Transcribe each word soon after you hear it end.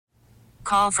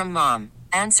Call from mom.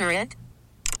 Answer it.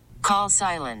 Call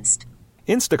silenced.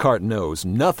 Instacart knows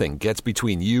nothing gets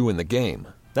between you and the game.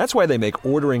 That's why they make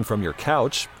ordering from your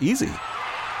couch easy.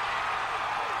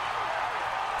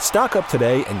 Stock up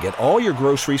today and get all your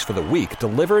groceries for the week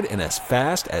delivered in as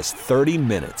fast as 30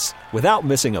 minutes without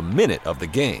missing a minute of the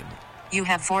game. You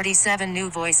have 47 new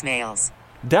voicemails.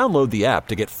 Download the app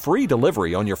to get free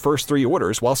delivery on your first 3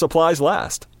 orders while supplies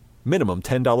last. Minimum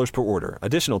 $10 per order.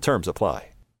 Additional terms apply.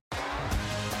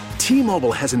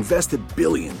 T-Mobile has invested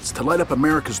billions to light up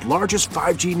America's largest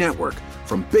 5G network,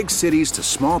 from big cities to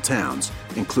small towns,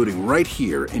 including right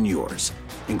here in yours.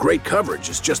 And great coverage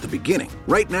is just the beginning.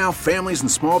 Right now, families and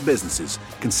small businesses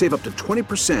can save up to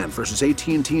 20% versus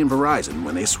AT&T and Verizon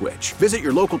when they switch. Visit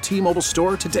your local T-Mobile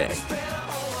store today.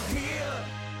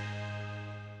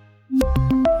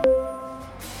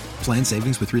 Plan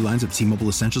savings with 3 lines of T-Mobile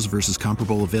Essentials versus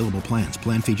comparable available plans.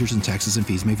 Plan features and taxes and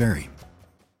fees may vary.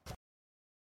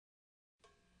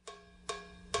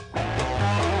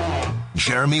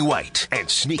 Jeremy White and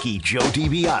Sneaky Joe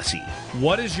DiBiase.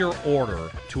 What is your order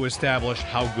to establish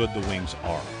how good the wings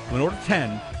are? I'm going to order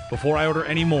 10 before I order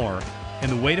any more.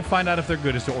 And the way to find out if they're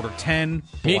good is to order 10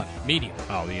 medium.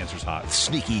 Oh, the answer's hot.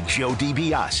 Sneaky Joe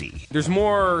DiBiase. There's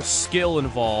more skill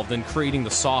involved in creating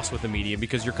the sauce with the medium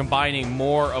because you're combining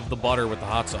more of the butter with the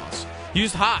hot sauce.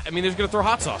 Used hot. I mean, there's going to throw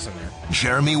hot sauce in there.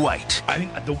 Jeremy White. I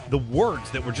think the words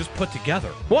that were just put together.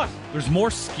 What? There's more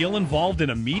skill involved in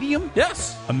a medium?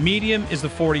 Yes. A medium is the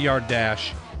 40-yard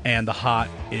dash, and the hot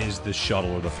is the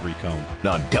shuttle or the 3-cone.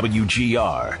 On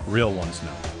WGR. Real ones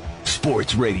know.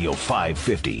 Sports Radio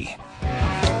 550.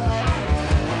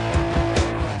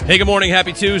 Hey, good morning.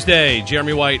 Happy Tuesday.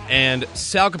 Jeremy White and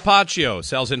Sal Capaccio.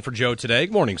 Sal's in for Joe today.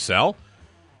 Good morning, Sal.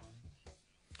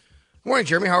 Good morning,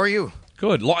 Jeremy. How are you?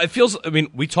 Good. It feels, I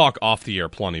mean, we talk off the air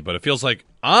plenty, but it feels like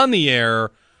on the air,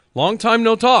 long time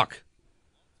no talk.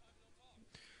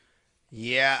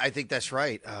 Yeah, I think that's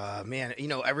right. Man,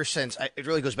 ever since, it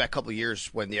really goes back a couple of years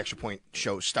when the Extra Point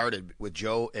show started with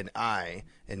Joe and I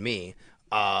and me.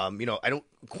 I don't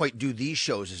quite do these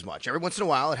shows as much. Every once in a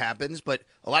while it happens, but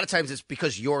a lot of times it's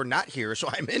because you're not here, so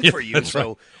I'm in for you, so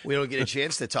right. We don't get a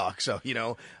chance to talk. So,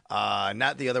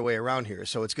 not the other way around here.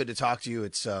 So it's good to talk to you.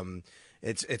 It's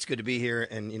good to be here,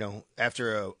 and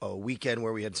after a weekend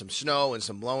where we had some snow and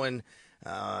some blowing,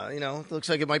 it looks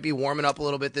like it might be warming up a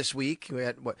little bit this week. We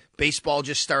had baseball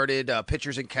just started,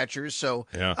 pitchers and catchers, so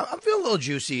yeah. I'm feeling a little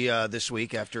juicy this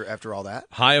week after all that.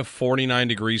 High of 49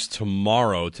 degrees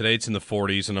tomorrow. Today it's in the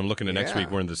 40s, and I'm looking at next week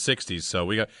we're in the 60s. So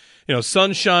we got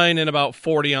sunshine and about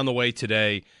 40 on the way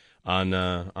today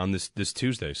on this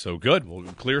Tuesday. So good. We'll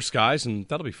clear skies, and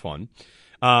that'll be fun.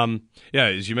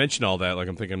 As you mentioned all that,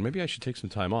 I'm thinking maybe I should take some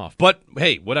time off. But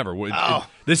hey, whatever.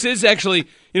 This is actually,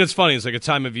 it's funny. It's like a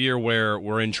time of year where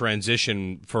we're in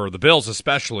transition for the Bills,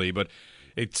 especially. But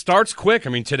it starts quick.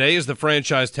 I mean, today is the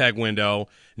franchise tag window.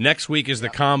 Next week is the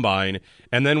combine,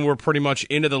 and then we're pretty much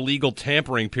into the legal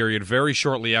tampering period very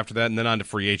shortly after that, and then on to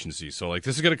free agency. So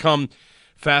this is going to come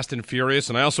fast and furious.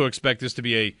 And I also expect this to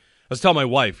be let's tell my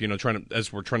wife,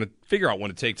 as we're trying to figure out when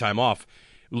to take time off.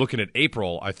 Looking at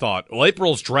April, I thought,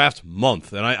 April's draft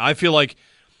month, and I feel like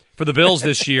for the Bills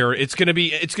this year, it's gonna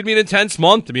be an intense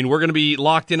month. I mean, we're gonna be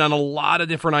locked in on a lot of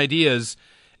different ideas,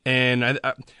 and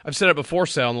I've said it before,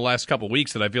 Sal, in the last couple of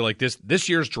weeks that I feel like this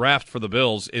year's draft for the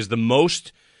Bills is the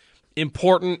most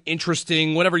important,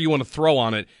 interesting, whatever you want to throw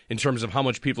on it in terms of how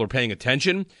much people are paying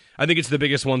attention. I think it's the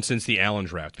biggest one since the Allen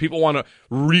draft. People want to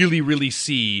really, really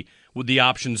see what the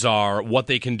options are, what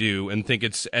they can do, and think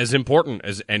it's as important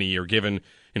as any year, given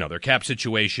their cap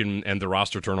situation and the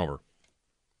roster turnover.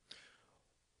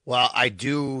 Well, I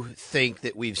do think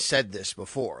that we've said this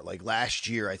before. Like last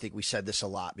year, I think we said this a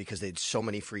lot because they had so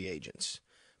many free agents.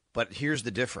 But here's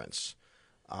the difference.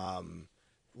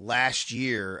 Last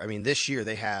year, this year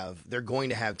they're going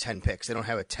to have 10 picks. They don't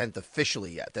have a 10th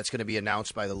officially yet. That's going to be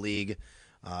announced by the league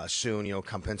soon,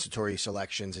 compensatory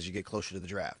selections as you get closer to the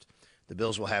draft. The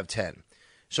Bills will have 10.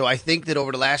 So I think that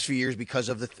over the last few years, because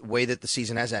of the way that the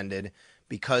season has ended,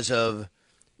 because of,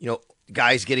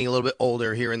 guys getting a little bit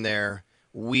older here and there,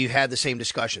 we've had the same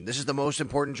discussion. This is the most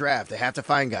important draft. They have to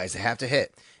find guys. They have to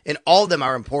hit. And all of them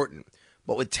are important.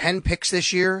 But with 10 picks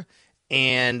this year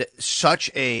and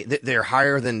they're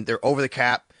higher than, they're over the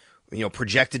cap,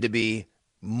 projected to be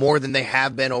more than they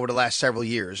have been over the last several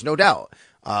years, no doubt.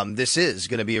 This is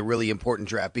going to be a really important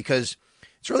draft because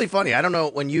it's really funny. I don't know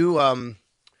when you,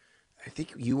 I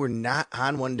think you were not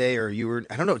on one day, or you were.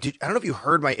 I don't know. I don't know if you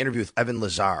heard my interview with Evan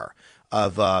Lazar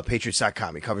of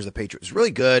Patriots.com. He covers the Patriots. It's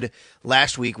really good.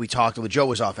 Last week we talked. Well, Joe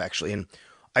was off actually, and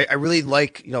I really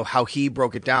like how he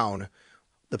broke it down,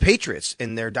 the Patriots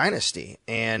in their dynasty,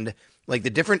 and like the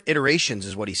different iterations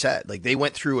is what he said. Like they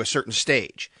went through a certain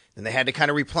stage, then they had to kind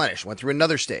of replenish, went through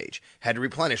another stage, had to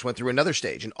replenish, went through another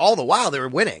stage. And all the while they were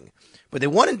winning. But they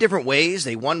won in different ways.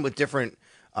 They won with different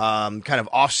kind of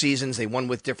off seasons. They won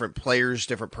with different players,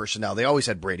 different personnel. They always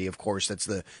had Brady, of course. That's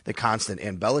the constant,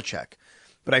 and Belichick.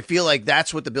 But I feel like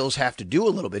that's what the Bills have to do a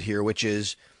little bit here, which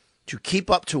is to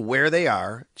keep up to where they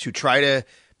are, to try to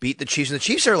beat the Chiefs. And the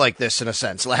Chiefs are like this in a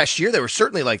sense. Last year, they were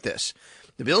certainly like this.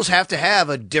 The Bills have to have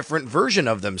a different version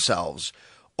of themselves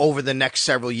over the next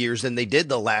several years than they did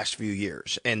the last few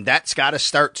years. And that's got to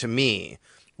start, to me,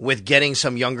 with getting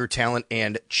some younger talent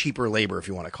and cheaper labor, if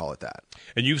you want to call it that.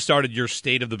 And you've started your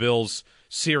State of the Bills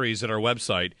series at our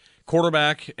website.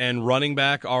 Quarterback and running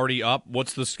back already up.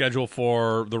 What's the schedule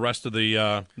for the rest of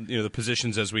the the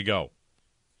positions as we go?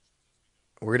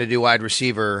 We're going to do wide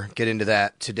receiver, get into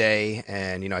that today,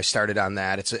 and I started on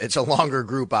that. It's a longer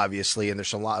group, obviously, and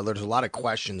there's a lot of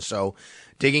questions. So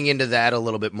digging into that a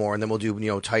little bit more, and then we'll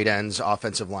do tight ends,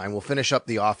 offensive line. We'll finish up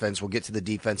the offense. We'll get to the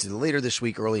defense later this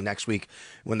week, early next week,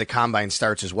 when the combine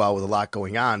starts as well, with a lot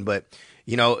going on. But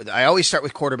I always start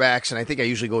with quarterbacks, and I think I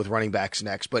usually go with running backs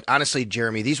next. But honestly,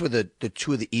 Jeremy, these were the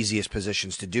two of the easiest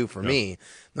positions to do for me.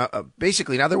 Now,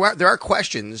 basically, there are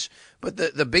questions, but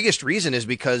the biggest reason is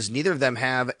because neither of them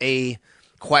have a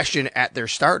question at their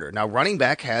starter. Now, running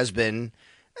back has been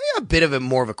a bit of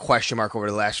more of a question mark over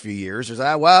the last few years.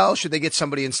 There's should they get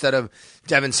somebody instead of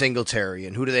Devin Singletary,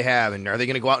 and who do they have, and are they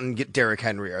going to go out and get Derrick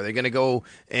Henry? Are they going to go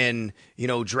and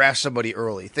draft somebody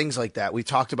early? Things like that. We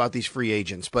talked about these free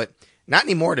agents, but not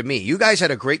anymore to me. You guys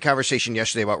had a great conversation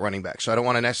yesterday about running back, so I don't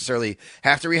want to necessarily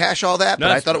have to rehash all that,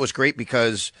 but I thought it was great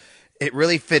because it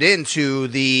really fit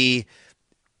into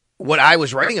what I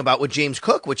was writing about with James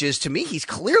Cook, which is, to me, he's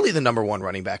clearly the number one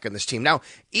running back in this team. Now,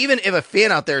 even if a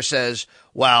fan out there says,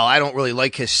 well, I don't really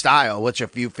like his style, which a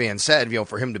few fans said,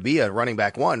 for him to be a running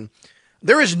back one,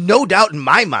 there is no doubt in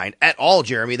my mind at all,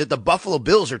 Jeremy, that the Buffalo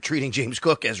Bills are treating James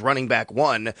Cook as running back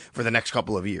one for the next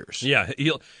couple of years. Yeah,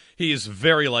 he is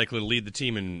very likely to lead the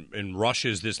team in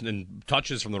rushes and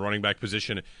touches from the running back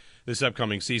position this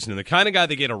upcoming season. And the kind of guy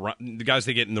the guys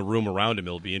they get in the room around him,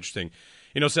 it'll be interesting.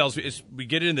 Sales, we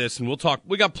get into this, and we'll talk.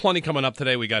 We got plenty coming up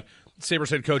today. We got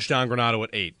Sabres head coach Don Granato at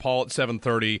 8, Paul at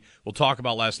 7:30. We'll talk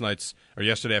about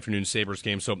yesterday afternoon Sabres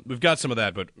game. So we've got some of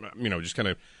that, but just kind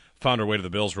of found our way to the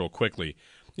Bills real quickly.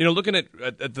 Looking at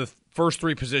the first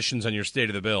three positions on your State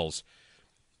of the Bills,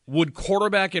 would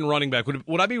quarterback and running back,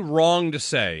 would I be wrong to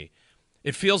say,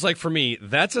 it feels like for me,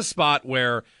 that's a spot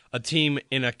where a team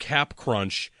in a cap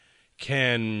crunch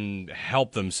can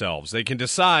help themselves. They can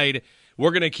decide,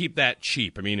 we're going to keep that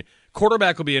cheap. I mean,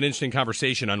 quarterback will be an interesting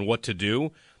conversation on what to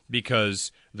do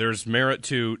because there's merit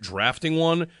to drafting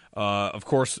one. Of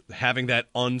course, having that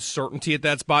uncertainty at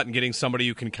that spot and getting somebody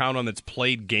you can count on that's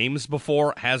played games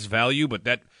before has value, but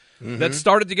that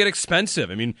started to get expensive.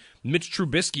 I mean, Mitch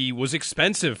Trubisky was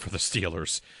expensive for the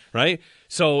Steelers, right?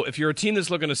 So if you're a team that's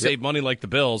looking to save money like the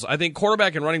Bills, I think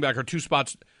quarterback and running back are two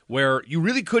spots where you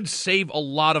really could save a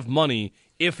lot of money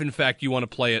if, in fact, you want to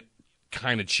play it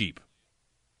kind of cheap.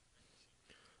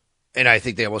 And I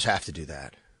think they almost have to do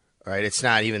that, right? It's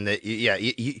not even that,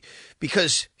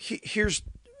 because here's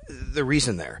the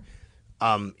reason there.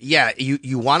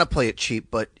 You want to play it cheap,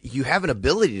 but you have an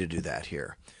ability to do that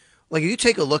here. Like, if you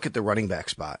take a look at the running back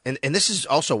spot, and this is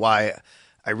also why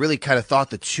I really kind of thought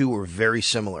the two were very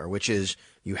similar, which is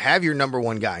you have your number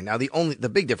one guy. Now,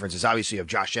 the big difference is obviously you have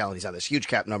Josh Allen. He's on this huge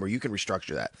cap number. You can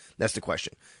restructure that. That's the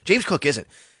question. James Cook isn't.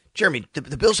 Jeremy,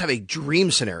 the Bills have a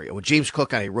dream scenario with James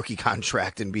Cook on a rookie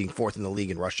contract and being fourth in the league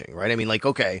in rushing, right? I mean,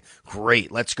 okay, great,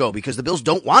 let's go. Because the Bills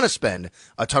don't want to spend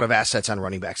a ton of assets on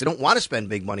running backs. They don't want to spend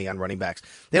big money on running backs.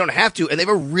 They don't have to, and they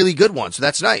have a really good one, so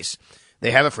that's nice.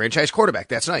 They have a franchise quarterback.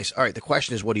 That's nice. All right, the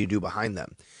question is, what do you do behind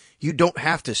them? You don't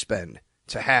have to spend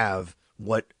to have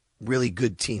what really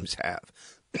good teams have.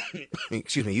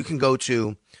 Excuse me. You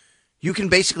can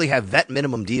basically have vet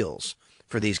minimum deals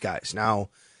for these guys. Now,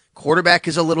 quarterback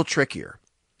is a little trickier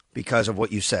because of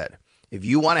what you said. If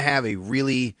you want to have a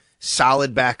really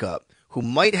solid backup who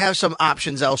might have some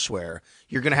options elsewhere,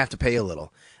 you're going to have to pay a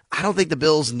little. I don't think the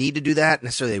Bills need to do that.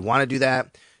 Necessarily they want to do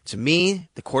that. To me,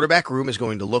 the quarterback room is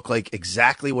going to look like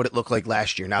exactly what it looked like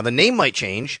last year. Now, the name might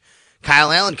change.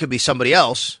 Kyle Allen could be somebody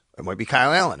else. It might be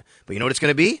Kyle Allen. But you know what it's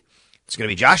going to be? It's going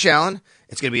to be Josh Allen.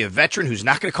 It's going to be a veteran who's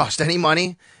not going to cost any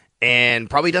money and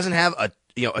probably doesn't have a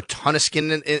ton of skin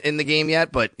in the game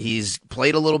yet, but he's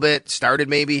played a little bit, started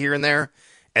maybe here and there.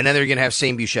 And then they're going to have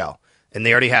Sam Buechele, and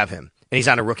they already have him. and he's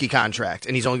on a rookie contract,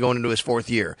 and he's only going into his 4th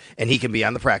year, and he can be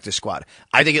on the practice squad.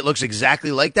 I think it looks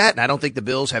exactly like that, and I don't think the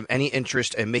Bills have any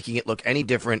interest in making it look any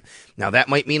different. Now, that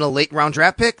might mean a late-round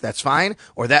draft pick. That's fine.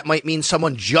 Or that might mean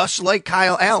someone just like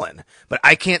Kyle Allen. But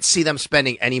I can't see them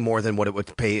spending any more than what it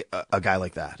would pay a guy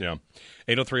like that. Yeah.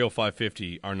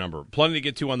 803-0550, our number. Plenty to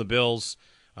get to on the Bills.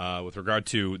 With regard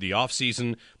to the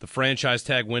offseason, the franchise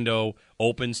tag window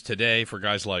opens today for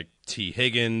guys like T.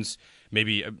 Higgins,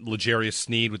 maybe L'Jarius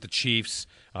Sneed with the Chiefs.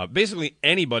 Basically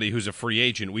anybody who's a free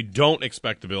agent. We don't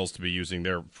expect the Bills to be using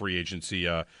their free agency,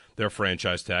 their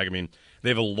franchise tag. I mean, they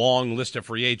have a long list of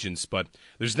free agents, but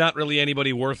there's not really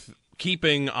anybody worth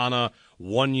keeping on a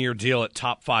one-year deal at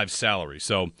top 5 salary.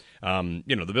 So,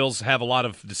 the Bills have a lot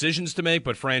of decisions to make,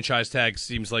 but franchise tag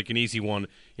seems like an easy one.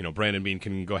 Brandon Beane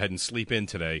can go ahead and sleep in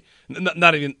today.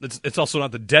 Not even. It's also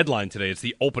not the deadline today. It's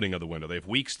the opening of the window. They have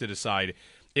weeks to decide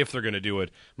if they're going to do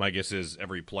it. My guess is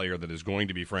every player that is going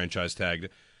to be franchise tagged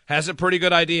has a pretty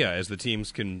good idea as the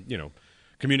teams can,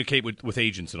 communicate with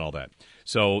agents and all that.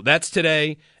 So that's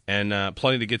today, and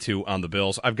plenty to get to on the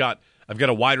Bills. I've got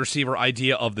a wide receiver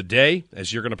idea of the day,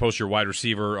 as you're going to post your wide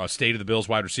receiver, State of the Bills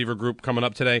wide receiver group coming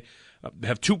up today.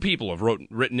 Have 2 people have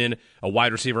written in a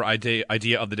wide receiver idea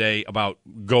of the day about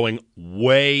going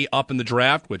way up in the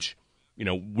draft, which,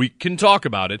 we can talk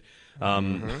about it.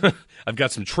 I've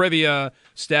got some trivia,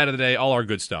 stat of the day, all our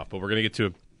good stuff. But we're going to get to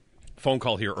a phone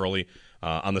call here early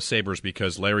on the Sabres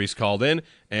because Larry's called in.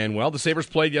 And, the Sabres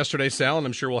played yesterday, Sal, and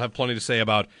I'm sure we'll have plenty to say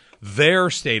about their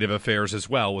state of affairs as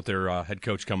well with their head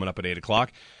coach coming up at 8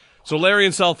 o'clock. So, Larry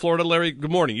in South Florida. Larry,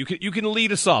 good morning. You can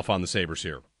lead us off on the Sabres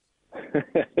here.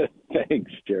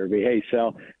 Thanks, Jeremy. Hey,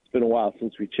 Sal. It's been a while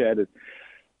since we chatted.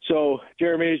 So,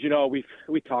 Jeremy, as you know, we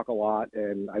talk a lot,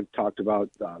 and I've talked about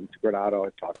Granado.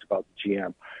 I've talked about the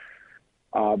GM.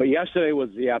 But yesterday was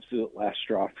the absolute last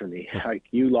straw for me. Like,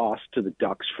 you lost to the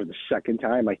Ducks for the second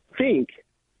time, I think,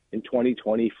 in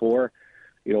 2024.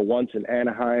 Once in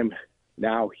Anaheim,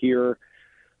 now here.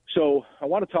 So I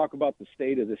want to talk about the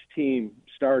state of this team,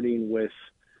 starting with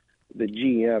the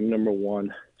GM, number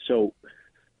one. So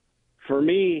for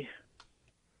me,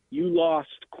 you lost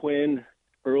Quinn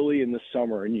early in the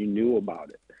summer, and you knew about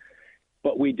it.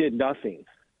 But we did nothing.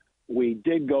 We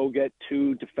did go get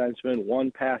 2 defensemen,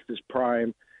 one past his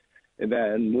prime, and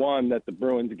then one that the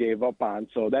Bruins gave up on.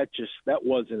 So that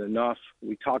wasn't enough.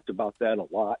 We talked about that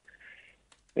a lot.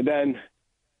 And then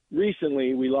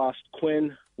recently we lost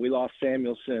Quinn, we lost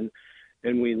Samuelson,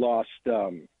 and we lost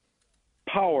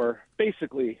Power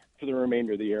basically for the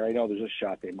remainder of the year. I know there's a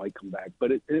shot they might come back,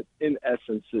 but in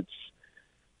essence, it's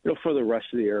for the rest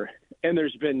of the year. And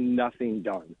there's been nothing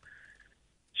done.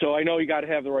 So I know you got to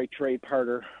have the right trade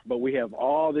partner, but we have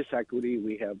all this equity,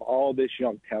 we have all this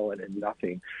young talent, and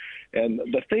nothing. And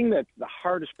the thing that's the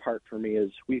hardest part for me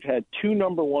is we've had 2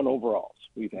 number 1 overalls.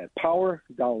 We've had Power,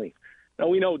 Darlene. Now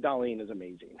we know Darlene is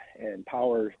amazing, and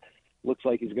Power looks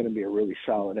like he's going to be a really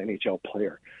solid NHL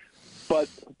player. But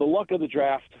the luck of the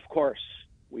draft, of course,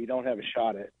 we don't have a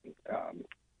shot at.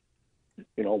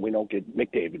 We don't get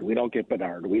McDavid, we don't get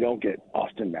Bernard, we don't get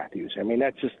Austin Matthews. I mean,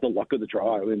 that's just the luck of the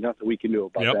draw. I mean, nothing we can do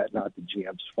about that, not the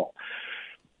GM's fault.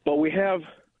 But we have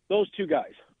those 2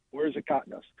 guys. Where's it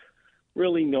gotten us?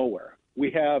 Really nowhere.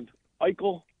 We have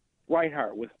Eichel,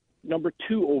 Reinhart with number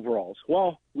 2 overalls.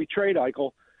 Well, we trade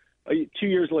Eichel. 2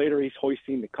 years later, he's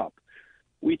hoisting the cup.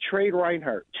 We trade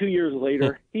Reinhart. 2 years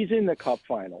later, he's in the cup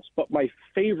finals. But my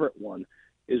favorite one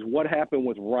is what happened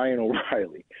with Ryan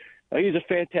O'Reilly. Now, he's a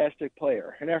fantastic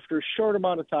player. And after a short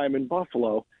amount of time in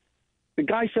Buffalo, the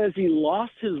guy says he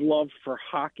lost his love for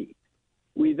hockey.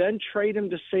 We then trade him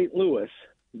to St. Louis.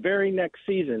 Very next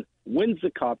season, wins the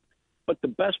cup. But the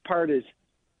best part is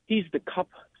he's the cup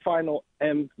final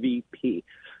MVP.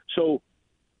 So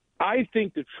I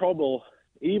think the trouble,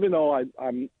 even though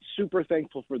I'm super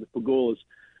thankful for the Pagulas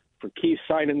for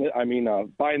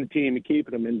buying the team and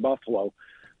keeping them in Buffalo,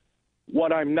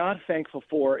 what I'm not thankful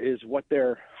for is what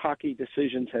their hockey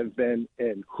decisions have been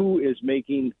and who is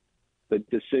making the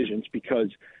decisions, because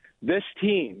this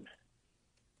team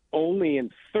only in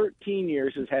 13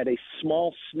 years has had a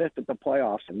small sniff at the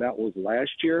playoffs, and that was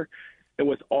last year. And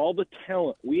with all the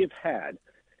talent we have had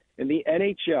in the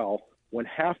NHL, when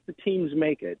half the teams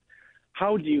make it,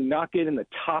 how do you not get in the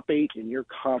top 8 in your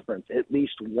conference at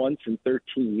least once in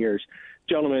 13 years?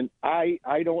 Gentlemen, I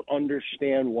don't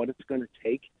understand what it's going to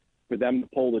take for them to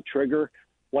pull the trigger,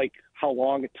 like how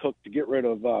long it took to get rid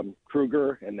of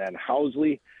Kruger and then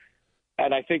Housley.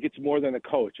 And I think it's more than a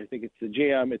coach. I think it's the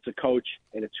GM, it's a coach,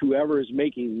 and it's whoever is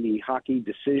making the hockey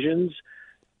decisions.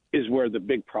 is where the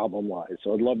big problem lies.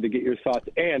 So I'd love to get your thoughts.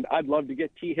 And I'd love to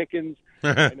get T. Hickens.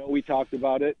 I know we talked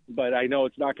about it, but I know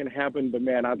it's not going to happen. But,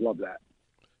 man, I'd love that.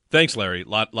 Thanks, Larry.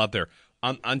 Lot there.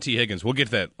 On T. Higgins, we'll get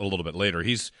to that a little bit later.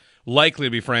 He's likely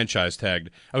to be franchise tagged.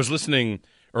 I was listening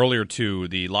earlier to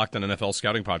the Locked On NFL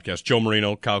Scouting podcast. Joe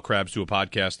Marino, Kyle Krabs do a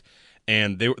podcast,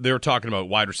 and they were talking about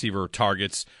wide receiver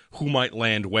targets, who might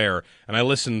land where. And I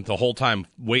listened the whole time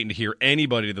waiting to hear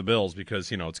anybody to the Bills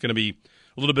because, it's going to be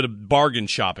a little bit of bargain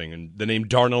shopping. And the name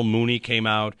Darnell Mooney came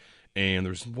out, and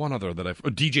there's one other that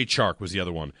DJ Chark was the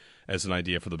other one as an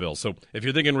idea for the Bills. So if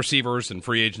you're thinking receivers and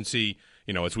free agency,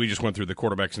 as we just went through the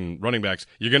quarterbacks and running backs,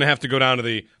 you're going to have to go down to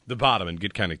the bottom and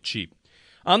get kind of cheap.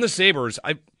 On the Sabres,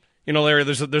 Larry,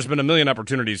 there's been a million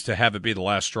opportunities to have it be the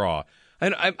last straw.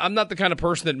 And I'm not the kind of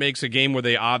person that makes a game where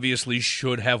they obviously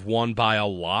should have won by a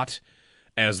lot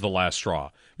as the last straw.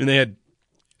 I mean, they had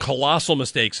colossal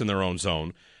mistakes in their own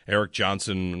zone. Eric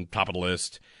Johnson, top of the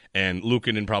list, and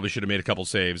Luukkonen probably should have made a couple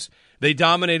saves. They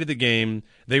dominated the game.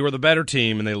 They were the better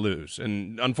team, and they lose.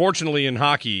 And unfortunately, in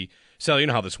hockey, Sal, you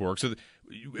know how this works.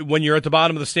 When you're at the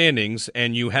bottom of the standings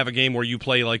and you have a game where you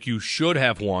play like you should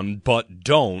have won but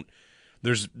don't,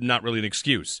 there's not really an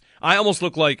excuse. I almost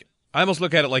look at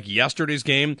it like yesterday's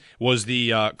game was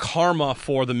the karma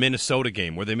for the Minnesota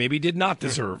game, where they maybe did not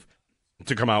deserve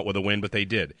to come out with a win, but they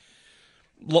did.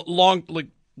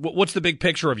 What's the big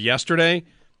picture of yesterday?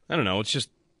 I don't know.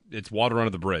 It's water under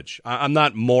the bridge. I'm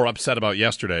not more upset about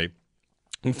yesterday.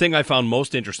 The thing I found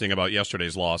most interesting about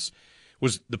yesterday's loss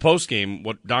was the postgame,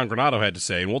 what Don Granato had to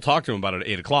say, and we'll talk to him about it at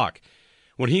 8 o'clock.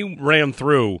 When he ran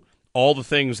through all the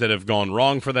things that have gone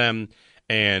wrong for them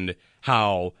and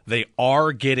how they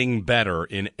are getting better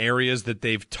in areas that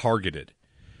they've targeted.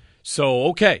 So,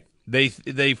 okay, they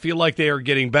feel like they are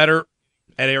getting better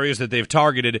at areas that they've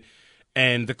targeted,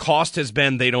 and the cost has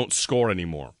been they don't score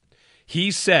anymore. He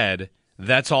said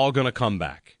that's all going to come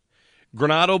back.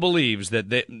 Granato believes that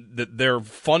their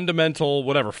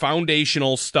fundamental,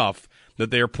 foundational stuff that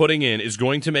they are putting in is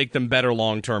going to make them better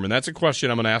long term, and that's a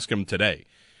question I'm going to ask him today.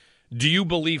 Do you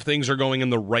believe things are going in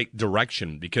the right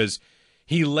direction? Because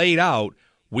he laid out,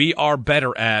 we are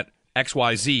better at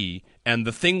XYZ, and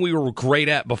the thing we were great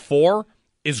at before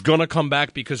is going to come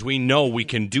back because we know we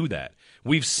can do that.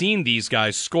 We've seen these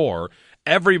guys score.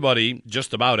 Everybody,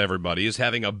 just about everybody, is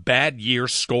having a bad year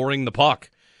scoring the puck.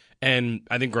 And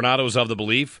I think Granato is of the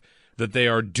belief that they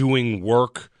are doing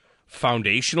work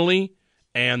foundationally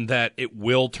and that it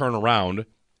will turn around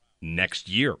next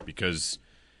year because,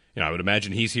 I would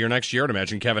imagine he's here next year. I'd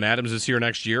imagine Kevin Adams is here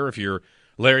next year. If you're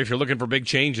looking for big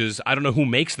changes, I don't know who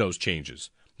makes those changes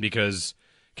because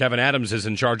Kevin Adams is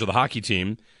in charge of the hockey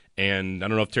team, and I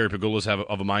don't know if Terry Pegula's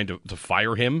of a mind to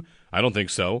fire him. I don't think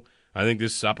so. I think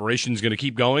this operation is going to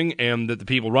keep going, and that the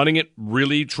people running it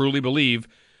really, truly believe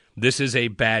this is a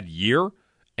bad year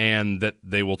and that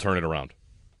they will turn it around.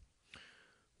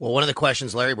 Well, one of the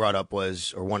questions Larry brought up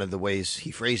was, or one of the ways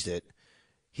he phrased it,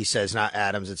 he says not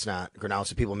Adams, it's not Granato, it's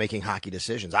the people making hockey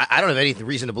decisions. I don't have any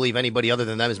reason to believe anybody other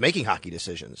than them is making hockey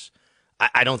decisions.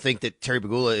 I don't think that Terry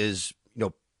Pegula is,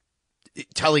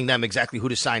 telling them exactly who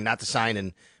to sign, not to sign,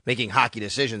 and making hockey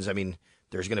decisions. I mean,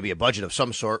 there's going to be a budget of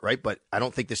some sort, right? But I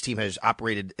don't think this team has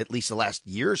operated, at least the last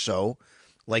year or so,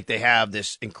 like they have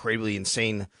this incredibly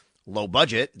insane low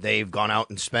budget. They've gone out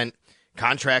and spent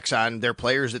contracts on their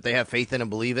players that they have faith in and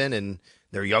believe in, and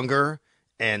they're younger,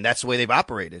 and that's the way they've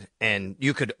operated. And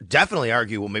you could definitely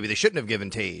argue, well, maybe they shouldn't have given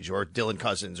Tage or Dylan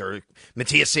Cousins or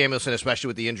Matthias Samuelsson, especially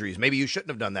with the injuries. Maybe you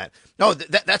shouldn't have done that. No,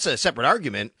 that's a separate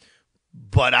argument.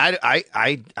 But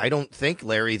I don't think,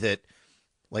 Larry, that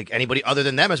like anybody other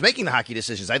than them is making the hockey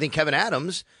decisions. I think Kevin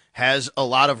Adams has a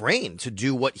lot of reign to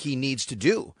do what he needs to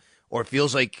do, or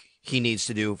feels like he needs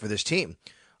to do for this team.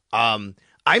 I'm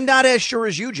not as sure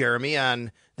as you, Jeremy,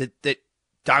 on that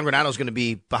Don Granato is going to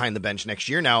be behind the bench next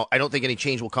year. Now, I don't think any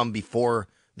change will come before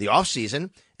the offseason,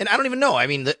 and I don't even know. I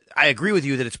mean, I agree with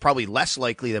you that it's probably less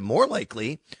likely than more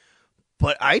likely,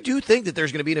 but I do think that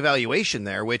there's going to be an evaluation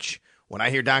there, which when I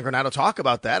hear Don Granato talk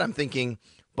about that, I'm thinking,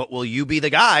 but will you be the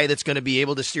guy that's going to be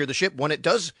able to steer the ship when it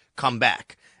does come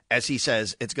back, as he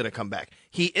says it's going to come back?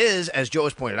 He is, as Joe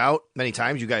has pointed out many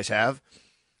times, you guys have,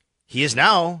 he is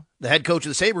now the head coach of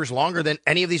the Sabres longer than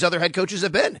any of these other head coaches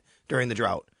have been during the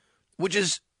drought, which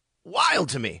is wild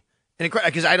to me. And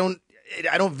because I don't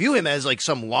view him as like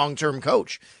some long-term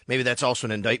coach. Maybe that's also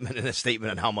an indictment and a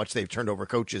statement on how much they've turned over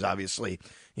coaches, obviously,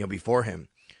 before him.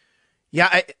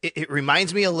 Yeah, it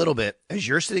reminds me a little bit, as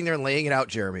you're sitting there laying it out,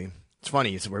 Jeremy, it's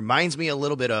funny. It reminds me a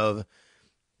little bit of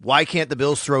why can't the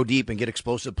Bills throw deep and get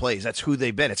explosive plays? That's who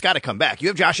they've been. It's got to come back. You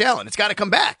have Josh Allen. It's got to come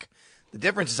back. The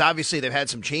difference is obviously they've had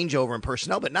some changeover in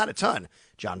personnel, but not a ton.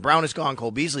 John Brown is gone. Cole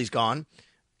Beasley's gone.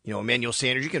 Emmanuel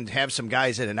Sanders, you can have some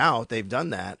guys in and out. They've done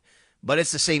that. But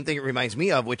it's the same thing it reminds me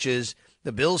of, which is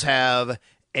the Bills have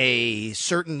a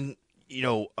certain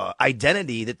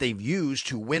identity that they've used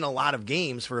to win a lot of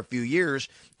games for a few years,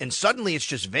 and suddenly it's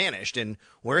just vanished. And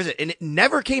where is it? And it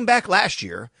never came back last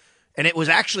year, and it was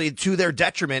actually to their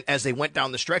detriment as they went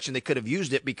down the stretch, and they could have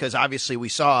used it because obviously we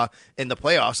saw in the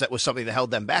playoffs that was something that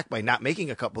held them back by not making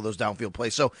a couple of those downfield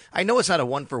plays. So I know it's not a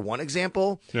one-for-one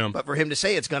example, but for him to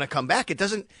say it's going to come back, it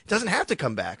doesn't have to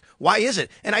come back. Why is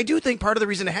it? And I do think part of the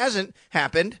reason it hasn't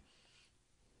happened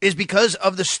is because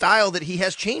of the style that he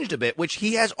has changed a bit, which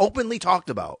he has openly talked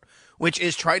about, which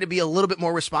is try to be a little bit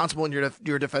more responsible in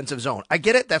your defensive zone. I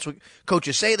get it. That's what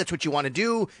coaches say. That's what you want to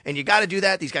do, and you got to do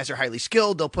that. These guys are highly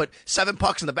skilled. They'll put 7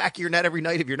 pucks in the back of your net every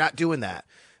night if you're not doing that.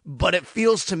 But it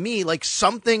feels to me like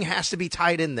something has to be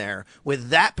tied in there with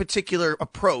that particular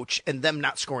approach and them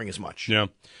not scoring as much. Yeah,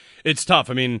 it's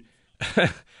tough. I mean,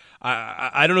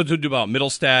 I don't know what to do about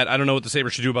Middlestat. I don't know what the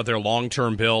Sabres should do about their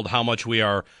long-term build, how much we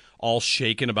are all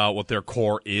shaken about what their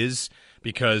core is,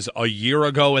 because a year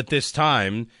ago at this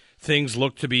time, things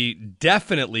looked to be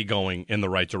definitely going in the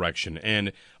right direction,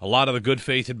 and a lot of the good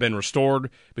faith had been restored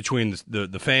between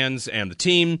the fans and the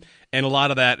team, and a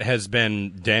lot of that has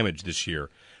been damaged this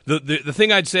year. The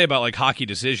thing I'd say about like hockey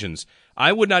decisions,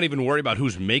 I would not even worry about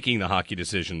who's making the hockey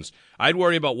decisions. I'd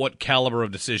worry about what caliber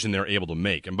of decision they're able to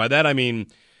make, and by that I mean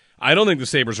I don't think the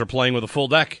Sabres are playing with a full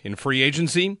deck in free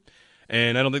agency.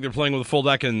 And I don't think they're playing with a full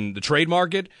deck in the trade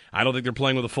market. I don't think they're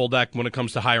playing with a full deck when it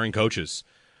comes to hiring coaches.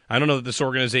 I don't know that this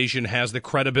organization has the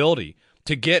credibility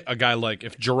to get a guy like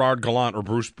if Gerard Gallant or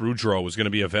Bruce Boudreau was going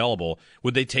to be available,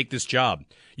 would they take this job?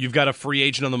 You've got a free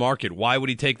agent on the market. Why would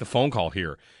he take the phone call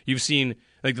here? You've seen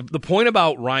like the point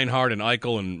about Reinhart and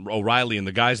Eichel and O'Reilly and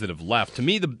the guys that have left. To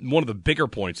me, one of the bigger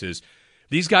points is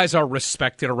these guys are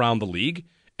respected around the league,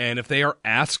 and if they are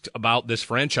asked about this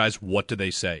franchise, what do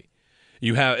they say?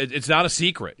 It's not a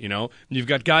secret, You've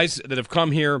got guys that have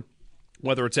come here,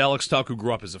 whether it's Alex Tuck, who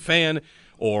grew up as a fan,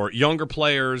 or younger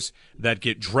players that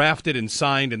get drafted and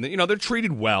signed, and they're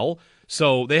treated well,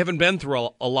 so they haven't been through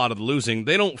a lot of the losing.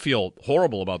 They don't feel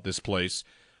horrible about this place.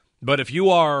 But if you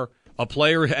are a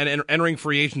player and entering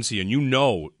free agency,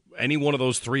 and any one of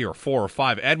those 3 or 4 or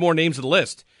 5, add more names to the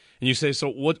list, and you say, so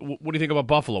what do you think about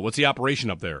Buffalo? What's the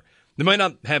operation up there? They might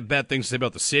not have bad things to say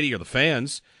about the city or the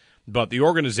fans, but the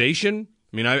organization,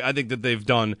 I think that they've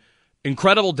done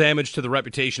incredible damage to the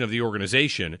reputation of the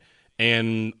organization,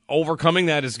 and overcoming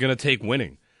that is going to take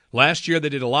winning. Last year they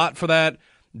did a lot for that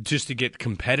just to get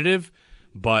competitive,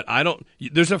 but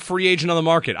there's a free agent on the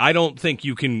market. I don't think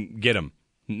you can get him.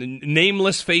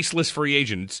 Nameless, faceless free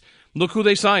agents. Look who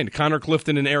they signed, Connor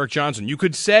Clifton and Eric Johnson. You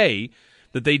could say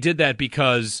that they did that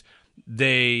because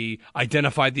they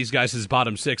identified these guys as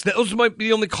bottom 6. Those might be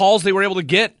the only calls they were able to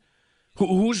get.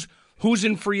 Who's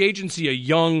in free agency, a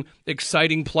young,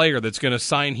 exciting player that's going to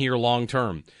sign here long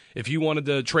term? If you wanted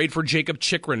to trade for Jacob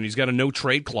Chikrin and he's got a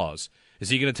no-trade clause, is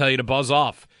he going to tell you to buzz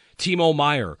off? Timo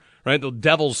Meier, right? The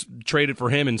Devils traded for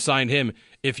him and signed him.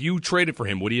 If you traded for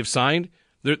him, would he have signed?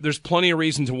 There's plenty of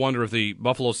reason to wonder if the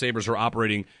Buffalo Sabres are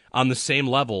operating on the same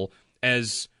level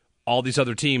as all these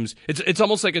other teams. It's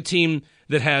almost like a team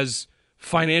that has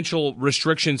financial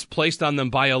restrictions placed on them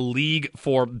by a league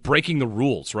for breaking the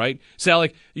rules, right? Say,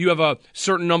 like, you have a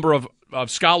certain number of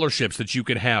scholarships that you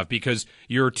can have because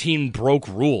your team broke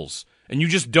rules, and you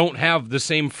just don't have the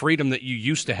same freedom that you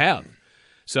used to have.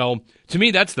 So, to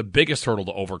me, that's the biggest hurdle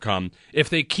to overcome. If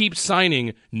they keep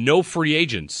signing no free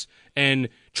agents and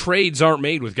trades aren't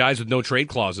made with guys with no trade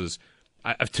clauses,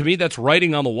 to me, that's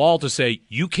writing on the wall to say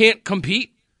you can't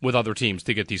compete with other teams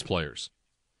to get these players.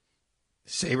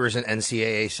 Sabres and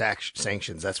NCAA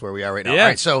sanctions. That's where we are right now. Yeah. All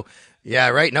right. So, yeah,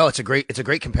 right. No, it's a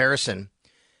great comparison.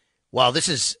 Well, this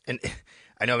is, and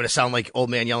I know I'm going to sound like old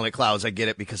man yelling at clouds. I get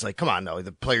it because, like, come on, no,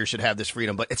 the players should have this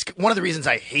freedom. But it's one of the reasons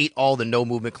I hate all the no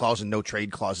movement clause and no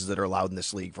trade clauses that are allowed in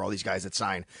this league for all these guys that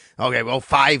sign. Okay, well,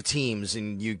 5 teams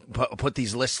and you put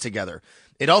these lists together.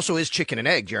 It also is chicken and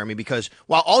egg, Jeremy, because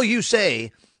while all you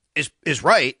say is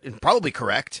right and probably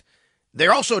correct,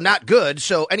 they're also not good,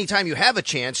 so anytime you have a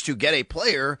chance to get a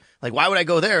player, like, why would I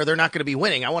go there? They're not going to be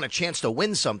winning. I want a chance to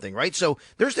win something, right? So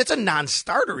it's a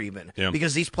non-starter even,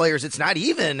 because these players, it's not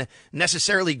even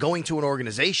necessarily going to an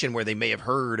organization where they may have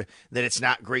heard that it's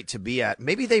not great to be at.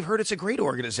 Maybe they've heard it's a great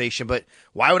organization, but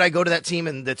why would I go to that team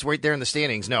and that's right there in the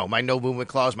standings? No, my no movement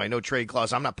clause, my no trade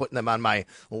clause, I'm not putting them on my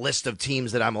list of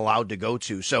teams that I'm allowed to go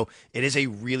to. So it is a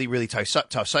really, really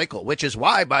tough cycle, which is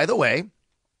why, by the way,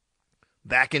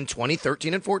 back in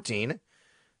 2013 and 14,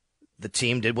 the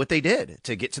team did what they did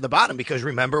to get to the bottom, because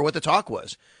remember what the talk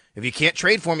was. If you can't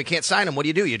trade for him, you can't sign him, what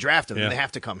do? You draft him, and they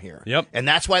have to come here. Yep. And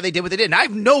that's why they did what they did. And I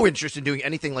have no interest in doing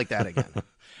anything like that again.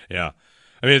 Yeah.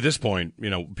 I mean, at this point,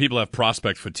 people have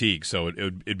prospect fatigue, so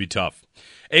it'd be tough.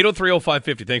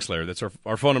 803-0550. Thanks, Larry. That's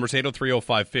our phone number is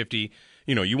 803-0550.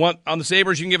 You want on the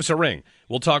Sabres, you can give us a ring.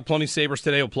 We'll talk plenty Sabres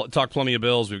today. We'll talk plenty of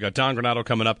Bills. We've got Don Granato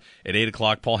coming up at 8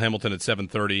 o'clock, Paul Hamilton at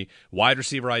 7:30. Wide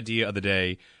receiver idea of the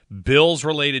day.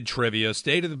 Bills-related trivia.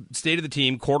 State of the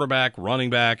team, quarterback, running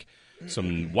back.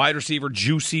 Some wide receiver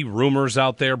juicy rumors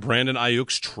out there. Brandon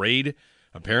Ayuk's trade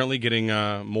apparently getting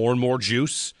more and more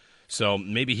juice. So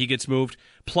maybe he gets moved.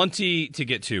 Plenty to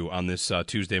get to on this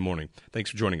Tuesday morning. Thanks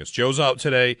for joining us. Joe's out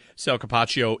today. Sal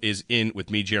Capaccio is in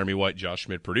with me, Jeremy White, Josh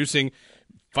Schmidt producing.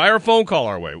 Fire a phone call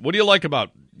our way. What do you like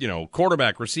about,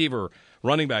 quarterback, receiver,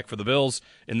 running back for the Bills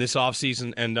in this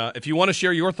offseason? And if you want to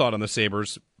share your thought on the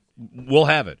Sabres, we'll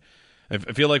have it. I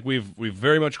feel like we've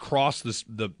very much crossed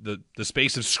the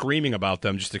space of screaming about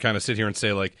them just to kind of sit here and say,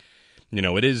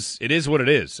 it is what it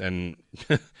is. And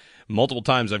multiple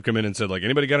times I've come in and said,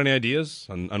 anybody got any ideas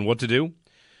on what to do?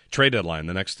 Trade deadline,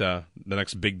 the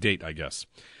next big date, I guess.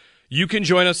 You can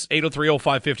join us,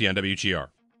 803-0550 on WGR.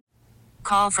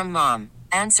 Call from mom.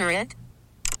 Answer it.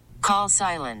 Call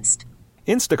silenced.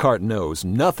 Instacart knows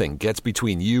nothing gets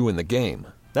between you and the game.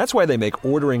 That's why they make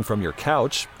ordering from your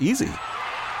couch easy.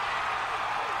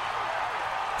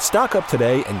 Stock up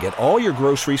today and get all your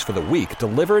groceries for the week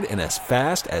delivered in as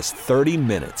fast as 30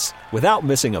 minutes without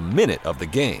missing a minute of the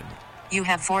game. You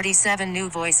have 47 new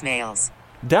voicemails.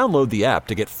 Download the app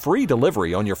to get free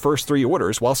delivery on your first 3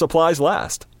 orders while supplies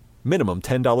last. Minimum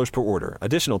 $10 per order.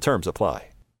 Additional terms apply.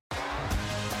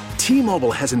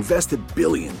 T-Mobile has invested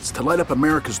billions to light up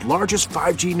America's largest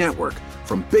 5G network,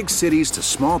 from big cities to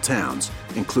small towns,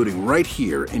 including right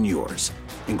here in yours.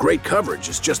 And great coverage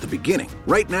is just the beginning.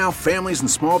 Right now, families and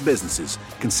small businesses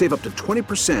can save up to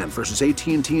 20% versus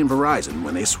AT&T and Verizon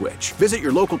when they switch. Visit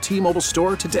your local T-Mobile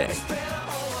store today.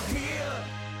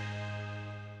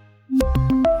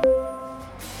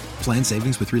 Plan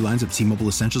savings with 3 lines of T-Mobile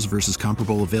Essentials versus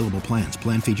comparable available plans.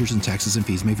 Plan features and taxes and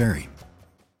fees may vary.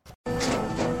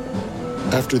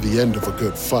 After the end of a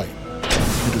good fight,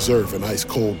 you deserve an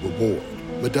ice-cold reward.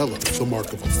 Modelo, the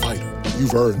mark of a fighter.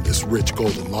 You've earned this rich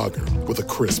golden lager with a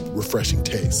crisp, refreshing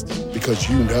taste. Because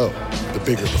you know, the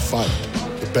bigger the fight,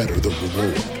 the better the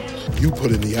reward. You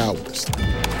put in the hours,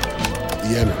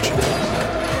 the energy,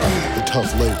 the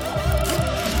tough labor.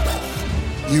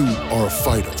 You are a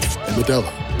fighter, and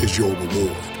Modelo is your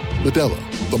reward.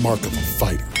 Modelo, the mark of a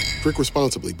fighter. Drink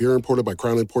responsibly. Beer imported by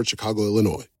Crown Imports, Chicago,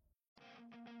 Illinois.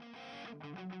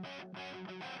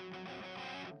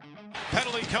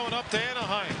 Penalty coming up to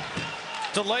Anaheim.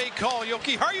 Delay call.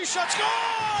 Yoki Haru shot,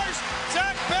 scores!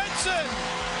 Zach Benson!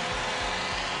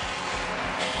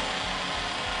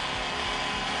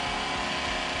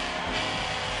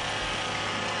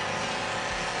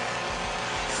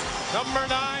 Number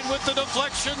 9 with the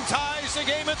deflection ties the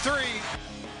game at 3.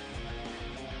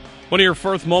 One of your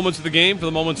first moments of the game. For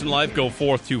the moments in life, go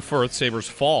 4-2 Sabres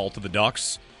fall to the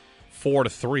Ducks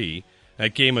 4-3.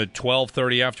 That game at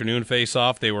 12:30 afternoon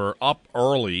face-off. They were up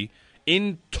early,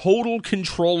 in total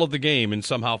control of the game, and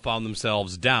somehow found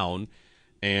themselves down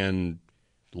and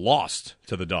lost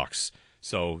to the Ducks.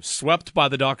 So swept by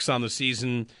the Ducks on the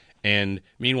season, and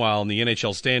meanwhile in the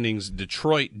NHL standings,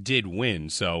 Detroit did win.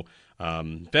 So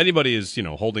if anybody is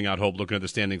holding out hope, looking at the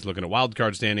standings, looking at wild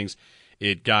card standings,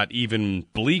 it got even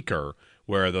bleaker,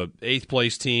 where the 8th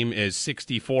place team is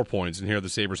 64 points, and here the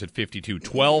Sabres had 52,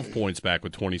 12 points back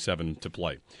with 27 to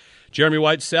play. Jeremy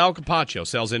White, Sal Capaccio.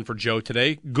 Sal's in for Joe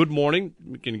today. Good morning.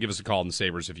 You can give us a call on the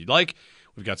Sabres if you'd like.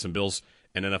 We've got some Bills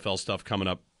and NFL stuff coming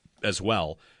up as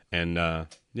well. And,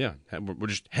 we're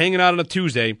just hanging out on a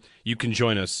Tuesday. You can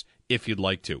join us if you'd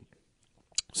like to.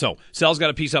 So, Sal's got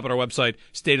a piece up on our website,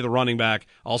 State of the Running Back,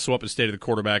 also up at State of the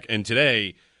Quarterback. And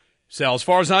today, Sal, as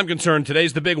far as I'm concerned,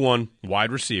 today's the big one,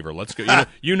 wide receiver. Let's go.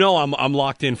 I'm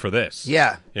locked in for this.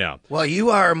 Yeah. Yeah. Well, you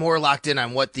are more locked in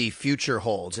on what the future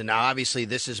holds. And now, obviously,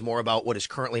 this is more about what is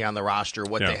currently on the roster,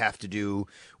 what they have to do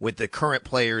with the current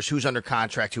players, who's under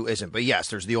contract, who isn't. But, yes,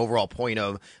 there's the overall point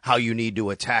of how you need to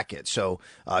attack it. So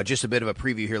just a bit of a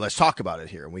preview here. Let's talk about it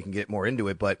here, and we can get more into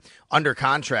it. But under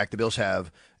contract, the Bills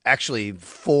have actually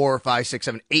 4, 5, 6,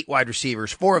 7, 8 wide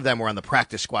receivers. 4 of them were on the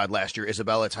practice squad last year.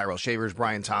 Isabella, Tyrell Shavers,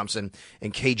 Brian Thompson,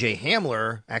 and KJ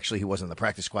Hamler. Actually, he wasn't on the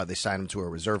practice squad. They signed him to a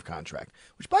reserve contract,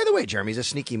 which, by the way, Jeremy, is a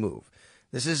sneaky move.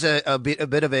 This is a bit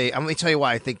of a – let me tell you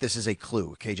why I think this is a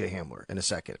clue, KJ Hamler, in a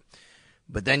second.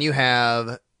 But then you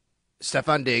have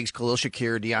Stephon Diggs, Khalil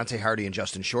Shakir, Deontay Hardy, and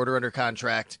Justin Shorter under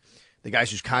contract. The guys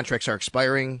whose contracts are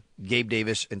expiring, Gabe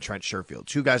Davis and Trent Sherfield.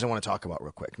 2 guys I want to talk about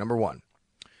real quick. Number 1.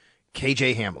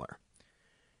 KJ Hamler.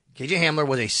 KJ Hamler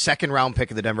was a second-round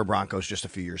pick of the Denver Broncos just a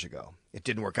few years ago. It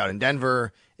didn't work out in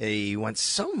Denver. He went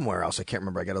somewhere else. I can't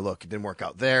remember. I got to look. It didn't work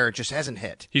out there. It just hasn't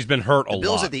hit. He's been hurt a lot. The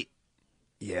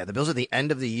Bills at the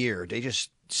end of the year, they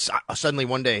just suddenly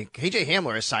one day, KJ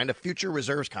Hamler has signed a future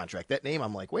reserves contract. That name,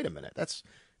 I'm like, wait a minute. That's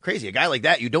crazy. A guy like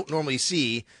that you don't normally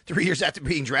see 3 years after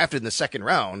being drafted in the second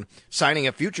round signing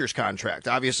a futures contract.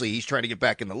 Obviously, he's trying to get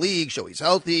back in the league, show he's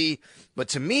healthy. But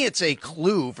to me, it's a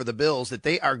clue for the Bills that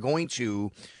they are going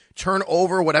to turn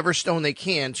over whatever stone they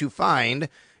can to find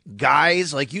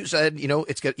guys, like you said,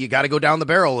 you got to go down the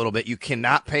barrel a little bit. You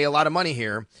cannot pay a lot of money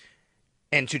here.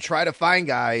 And to try to find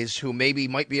guys who maybe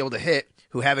might be able to hit,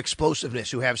 who have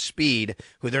explosiveness, who have speed,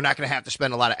 who they're not going to have to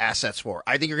spend a lot of assets for.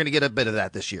 I think you're going to get a bit of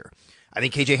that this year. I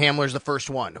think KJ Hamler is the first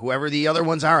one. Whoever the other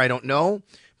ones are, I don't know.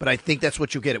 But I think that's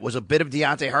what you get. It was a bit of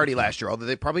Deontay Hardy last year, although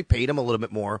they probably paid him a little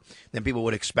bit more than people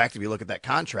would expect if you look at that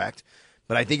contract.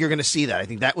 But I think you're going to see that. I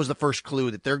think that was the first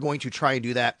clue that they're going to try and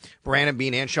do that. Brandon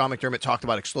Beane and Sean McDermott talked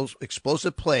about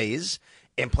explosive plays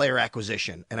and player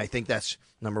acquisition, and I think that's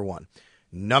number one.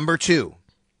 Number two,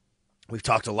 we've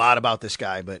talked a lot about this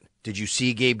guy, but did you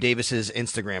see Gabe Davis's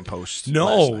Instagram post?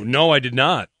 No, I did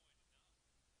not.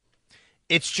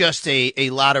 It's just a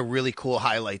lot of really cool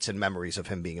highlights and memories of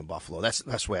him being in Buffalo. That's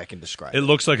the best way I can describe it. It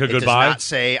looks like a goodbye. It does not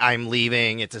say I'm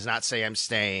leaving. It does not say I'm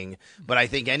staying. But I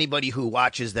think anybody who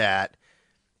watches that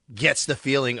gets the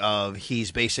feeling of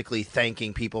he's basically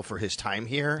thanking people for his time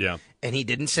here. Yeah. And he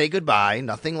didn't say goodbye,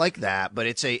 nothing like that. But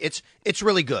it's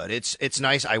really good. It's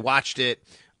nice. I watched it.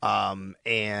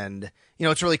 And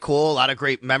it's really cool. A lot of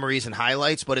great memories and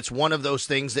highlights. But it's one of those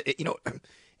things that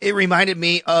it reminded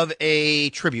me of a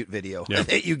tribute video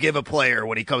that you give a player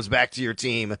when he comes back to your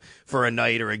team for a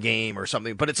night or a game or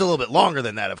something. But it's a little bit longer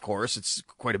than that, of course. It's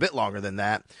quite a bit longer than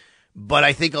that. But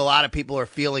I think a lot of people are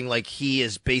feeling like he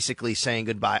is basically saying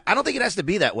goodbye. I don't think it has to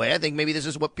be that way. I think maybe this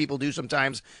is what people do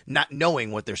sometimes, not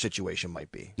knowing what their situation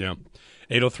might be. Yeah.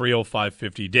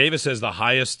 803-0550. Davis has the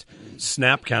highest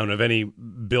snap count of any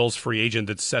Bills free agent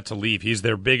that's set to leave. He's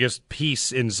their biggest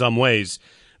piece in some ways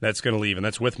that's going to leave, and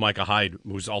that's with Micah Hyde,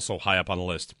 who's also high up on the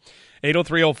list.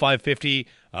 803-0550.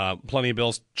 Plenty of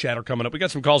Bills chatter coming up. We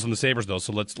got some calls on the Sabres, though,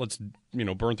 so let's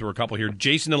burn through a couple here.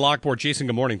 Jason in Lockport. Jason,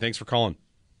 good morning. Thanks for calling.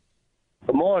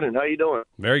 Good morning. How you doing?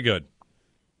 Very good.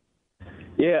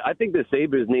 Yeah, I think the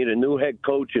Sabres need a new head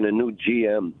coach and a new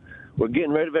GM. We're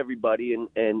getting rid of everybody,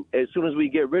 and as soon as we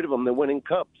get rid of them, they're winning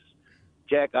cups.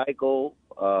 Jack Eichel,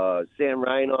 Sam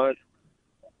Reinhart,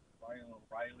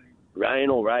 Ryan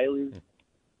O'Reilly.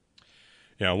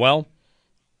 Yeah, well,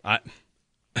 I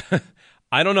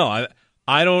don't know.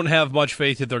 I don't have much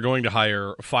faith that they're going to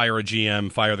fire a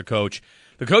GM, fire the coach.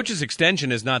 The coach's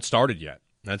extension has not started yet.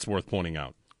 That's worth pointing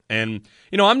out. And,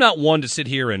 I'm not one to sit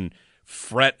here and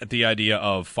fret at the idea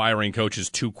of firing coaches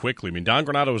too quickly. I mean, Don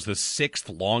Granato is the sixth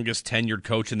longest tenured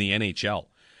coach in the NHL.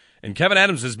 And Kevin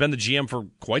Adams has been the GM for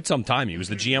quite some time. He was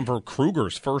the GM for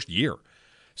Kruger's first year.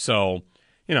 So,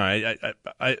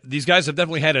 these guys have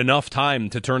definitely had enough time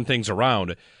to turn things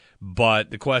around.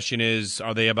 But the question is,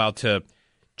 are they about to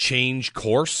change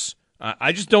course?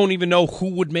 I just don't even know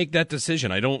who would make that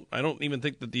decision. I don't even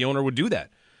think that the owner would do that.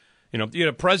 If you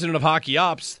had a president of hockey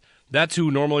ops, that's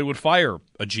who normally would fire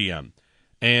a GM.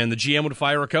 And the GM would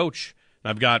fire a coach.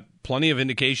 I've got plenty of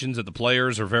indications that the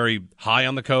players are very high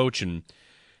on the coach. And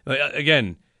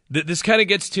again, this kind of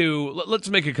gets to, let's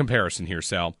make a comparison here,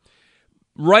 Sal.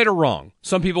 Right or wrong,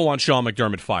 some people want Sean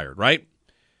McDermott fired, right?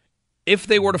 If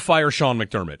they were to fire Sean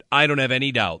McDermott, I don't have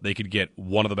any doubt they could get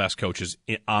one of the best coaches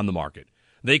on the market.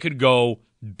 They could go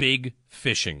big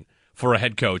fishing for a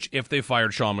head coach if they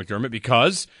fired Sean McDermott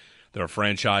because they're a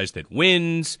franchise that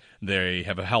wins. They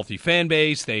have a healthy fan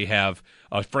base. They have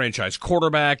a franchise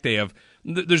quarterback.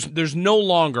 There's no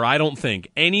longer, I don't think,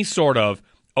 any sort of,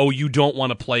 you don't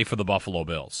want to play for the Buffalo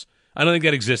Bills. I don't think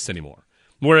that exists anymore.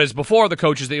 Whereas before, the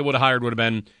coaches they would have hired would have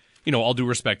been, all due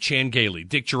respect, Chan Gailey,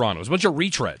 Dick Geronimo. It was a bunch of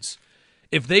retreads.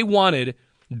 If they wanted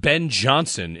Ben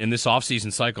Johnson in this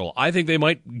offseason cycle, I think they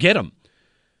might get him.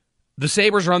 The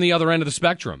Sabres are on the other end of the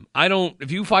spectrum.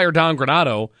 If you fire Don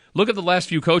Granato, look at the last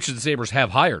few coaches the Sabres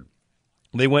have hired.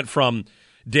 They went from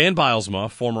Dan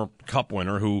Bylsma, former Cup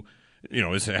winner who,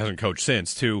 hasn't coached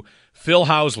since, to Phil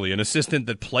Housley, an assistant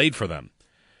that played for them.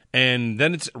 And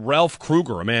then it's Ralph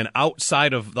Kruger, a man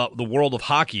outside of the world of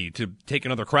hockey, to take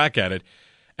another crack at it.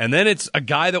 And then it's a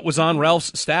guy that was on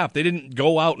Ralph's staff. They didn't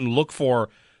go out and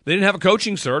they didn't have a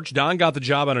coaching search. Don got the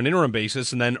job on an interim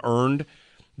basis and then earned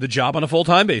the job on a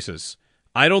full-time basis.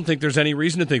 I don't think there's any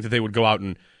reason to think that they would go out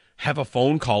and have a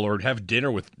phone call or have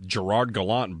dinner with Gerard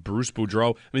Gallant and Bruce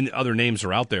Boudreau. I mean, the other names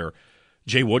are out there.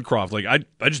 Jay Woodcroft. Like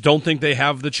I just don't think they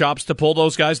have the chops to pull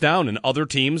those guys down, and other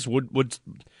teams would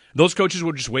those coaches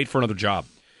would just wait for another job.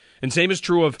 And same is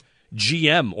true of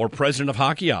GM or president of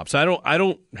hockey ops. I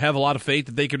don't have a lot of faith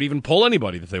that they could even pull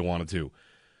anybody if they wanted to.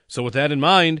 So with that in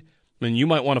mind, I mean, you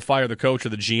might want to fire the coach or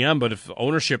the GM, but if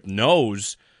ownership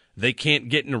knows they can't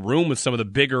get in a room with some of the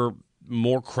bigger,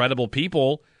 more credible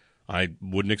people, I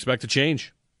wouldn't expect a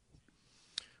change.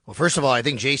 Well, first of all, I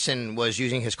think Jason was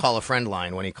using his call a friend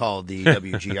line when he called the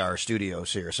WGR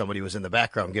studios here. Somebody was in the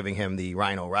background giving him the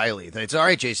Ryan O'Reilly. It's all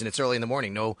right, Jason. It's early in the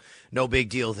morning. No big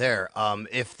deal there.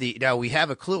 Now we have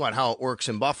a clue on how it works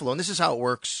in Buffalo, and this is how it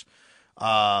works.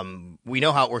 We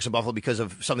know how it works in Buffalo because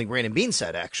of something Brandon Beane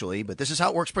said, actually, but this is how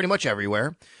it works pretty much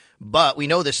everywhere. But we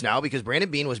know this now because Brandon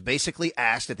Beane was basically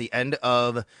asked at the end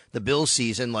of the Bills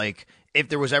season, like, if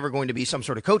there was ever going to be some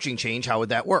sort of coaching change, how would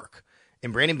that work?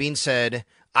 And Brandon Beane said,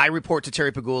 I report to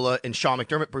Terry Pegula, and Sean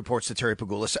McDermott reports to Terry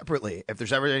Pegula separately. If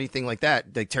there's ever anything like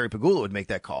that, Terry Pegula would make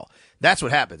that call. That's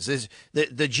what happens. The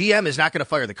GM is not going to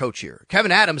fire the coach here.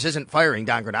 Kevin Adams isn't firing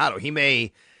Don Granato. He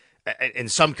may, in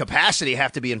some capacity,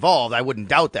 have to be involved. I wouldn't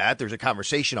doubt that. There's a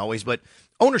conversation always, but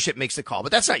ownership makes the call.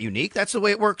 But that's not unique. That's the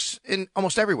way it works in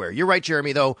almost everywhere. You're right,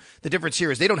 Jeremy, though. The difference here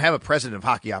is they don't have a president of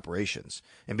hockey operations.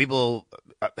 And people,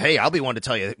 hey, I'll be one to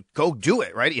tell you, go do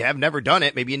it, right? You have never done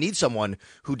it. Maybe you need someone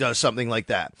who does something like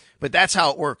that. But that's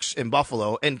how it works in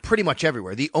Buffalo and pretty much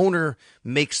everywhere. The owner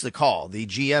makes the call. The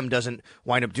GM doesn't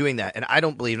wind up doing that. And I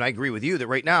don't believe, and I agree with you, that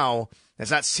right now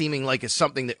it's not seeming like it's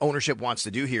something that ownership wants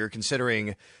to do here,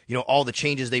 considering, all the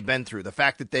changes they've been through, the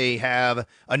fact that they have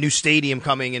a new stadium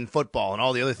coming in football and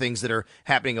all the other things that are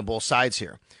happening on both sides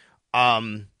here.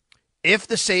 If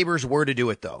the Sabres were to do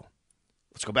it, though,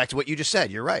 let's go back to what you just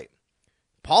said. You're right.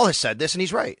 Paul has said this, and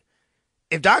he's right.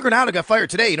 If Don Granato got fired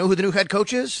today, you know who the new head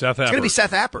coach is? Seth Appert. It's going to be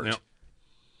Seth Appert. Yep.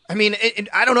 I mean,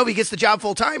 I don't know if he gets the job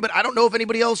full time, but I don't know if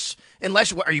anybody else,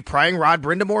 unless, are you prying Rod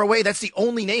Brindamore away? That's the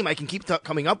only name I can keep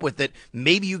coming up with, that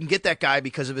maybe you can get that guy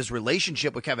because of his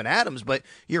relationship with Kevin Adams. But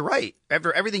you're right.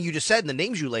 After everything you just said and the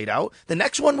names you laid out, the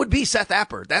next one would be Seth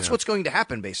Appert. That's what's going to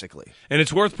happen, basically. And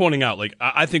it's worth pointing out, like,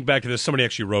 I think back to this, somebody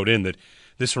actually wrote in that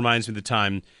this reminds me of the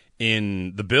time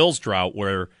in the Bills drought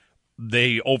where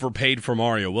they overpaid for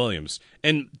Mario Williams.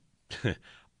 And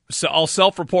so I'll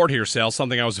self-report here, Sal,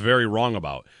 something I was very wrong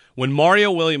about. When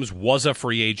Mario Williams was a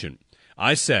free agent,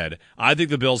 I said, I think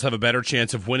the Bills have a better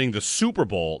chance of winning the Super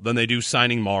Bowl than they do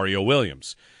signing Mario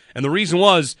Williams. And the reason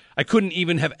was I couldn't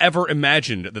even have ever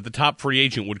imagined that the top free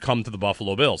agent would come to the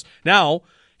Buffalo Bills. Now,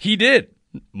 he did.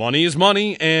 Money is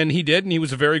money, and he did, and he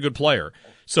was a very good player.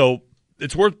 So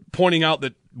it's worth pointing out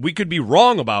that we could be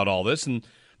wrong about all this, and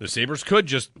the Sabres could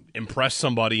just impress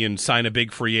somebody and sign a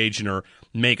big free agent or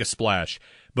make a splash.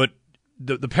 But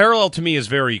the parallel to me is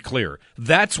very clear.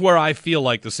 That's where I feel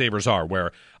like the Sabres are,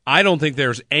 where I don't think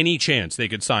there's any chance they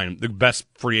could sign the best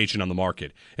free agent on the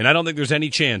market. And I don't think there's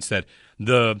any chance that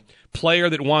the player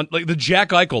that like the Jack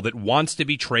Eichel that wants to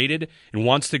be traded and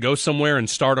wants to go somewhere and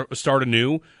start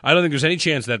anew, I don't think there's any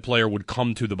chance that player would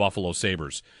come to the Buffalo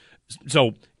Sabres.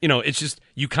 So, it's just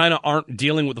you kind of aren't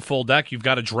dealing with the full deck. You've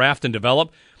got to draft and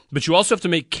develop, but you also have to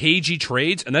make cagey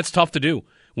trades, and that's tough to do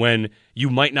when you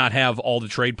might not have all the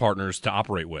trade partners to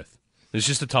operate with. It's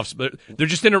just a tough. They're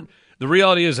just in the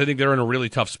reality is I think they're in a really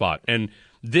tough spot, and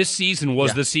this season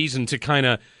was the season to kind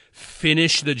of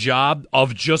finish the job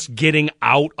of just getting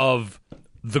out of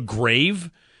the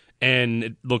grave, and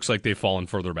it looks like they've fallen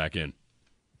further back in.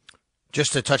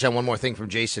 Just to touch on one more thing from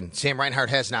Jason, Sam Reinhart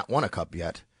has not won a cup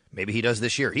yet. Maybe he does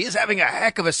this year. He is having a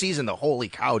heck of a season. The holy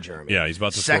cow, Jeremy. Yeah, he's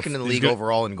about to second in the league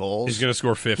overall in goals. He's going to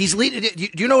score 50. He's leading. Do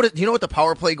you know what the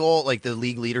power play goal, like the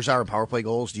league leaders are in power play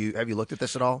goals? Have you looked at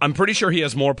this at all? I'm pretty sure he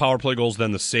has more power play goals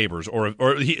than the Sabres, or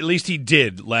at least he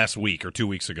did last week or 2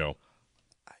 weeks ago.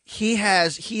 He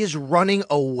is running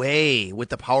away with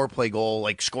the power play goal,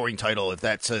 like scoring title, if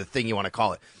that's a thing you want to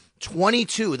call it.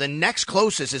 22. The next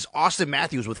closest is Austin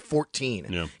Matthews with 14.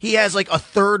 Yeah. He has like a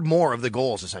third more of the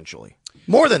goals, essentially.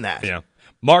 More than that. Yeah.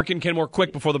 Mark and Kenmore,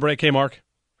 quick before the break. Hey, Mark.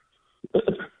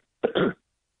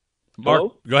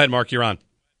 Mark, go ahead, Mark. You're on.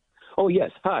 Oh, yes.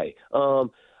 Hi.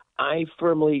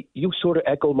 You sort of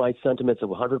echoed my sentiments of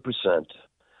 100%.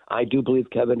 I do believe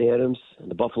Kevin Adams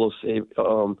and the Buffalo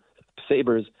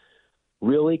Sabres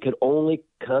really could only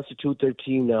constitute their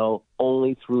team now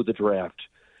only through the draft.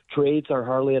 Trades are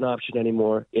hardly an option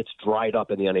anymore. It's dried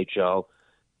up in the NHL.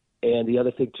 And the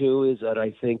other thing, too, is that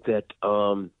I think that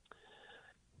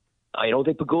I don't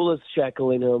think Pegula's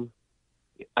shackling him.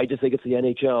 I just think it's the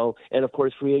NHL. And, of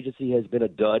course, free agency has been a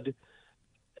dud.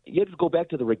 You have to go back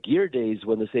to the Regeer days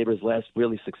when the Sabres last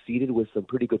really succeeded with some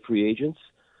pretty good free agents.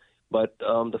 But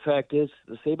the fact is,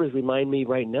 the Sabres remind me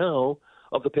right now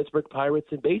of the Pittsburgh Pirates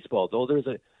in baseball. Though there's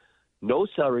no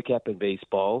salary cap in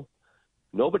baseball,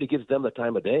 nobody gives them the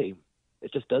time of day.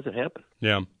 It just doesn't happen.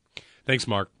 Yeah. Thanks,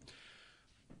 Mark.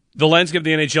 The landscape of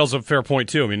the NHL is a fair point,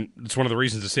 too. I mean, it's one of the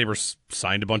reasons the Sabres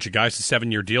signed a bunch of guys to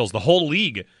 7-year deals. The whole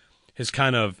league has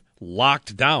kind of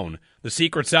locked down. The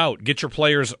secret's out. Get your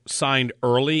players signed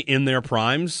early in their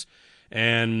primes,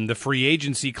 and the free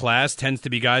agency class tends to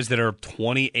be guys that are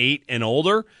 28 and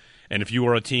older. And if you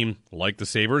are a team like the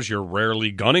Sabres, you're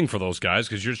rarely gunning for those guys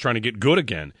because you're just trying to get good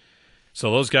again. So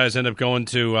those guys end up going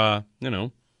to,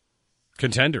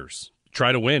 contenders.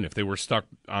 Try to win if they were stuck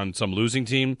on some losing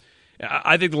team.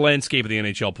 I think the landscape of the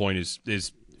NHL point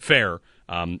is fair.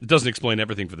 It doesn't explain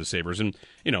everything for the Sabres. And,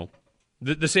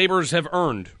 the Sabres have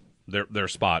earned their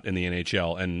spot in the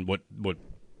NHL and what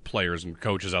players and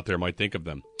coaches out there might think of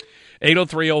them.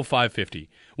 803-0550.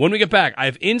 When we get back, I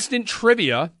have instant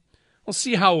trivia. We'll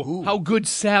see how good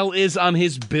Sal is on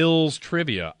his Bills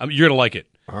trivia. You're going to like it.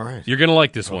 All right. You're going to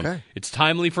like this one. Okay. It's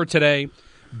timely for today.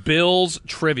 Bills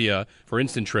trivia for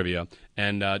instant trivia.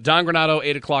 And Don Granato,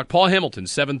 8 o'clock. Paul Hamilton,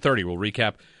 7:30. We'll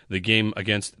recap the game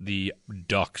against the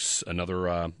Ducks.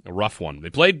 Another rough one. They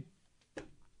played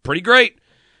pretty great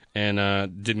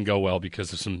and didn't go well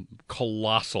because of some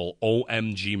colossal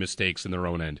OMG mistakes in their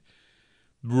own end.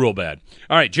 Real bad.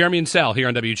 All right, Jeremy and Sal here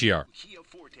on WGR.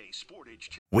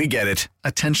 We get it.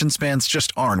 Attention spans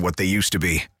just aren't what they used to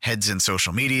be. Heads in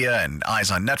social media and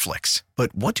eyes on Netflix.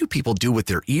 But what do people do with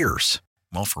their ears?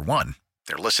 Well, for one,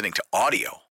 they're listening to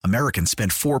audio. Americans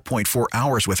spend 4.4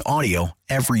 hours with audio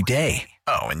every day.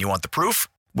 Oh, and you want the proof?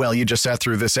 Well, you just sat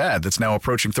through this ad that's now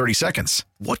approaching 30 seconds.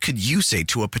 What could you say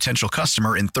to a potential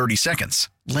customer in 30 seconds?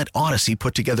 Let Odyssey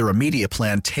put together a media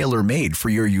plan tailor-made for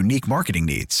your unique marketing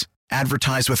needs.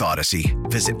 Advertise with Odyssey.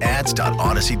 Visit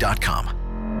ads.odyssey.com.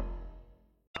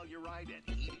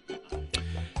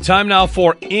 Time now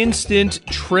for instant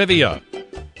trivia.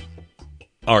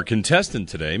 Our contestant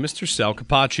today, Mr. Sal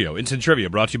Capaccio. Instant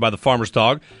trivia brought to you by the Farmer's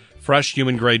Dog. Fresh,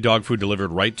 human-grade dog food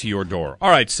delivered right to your door.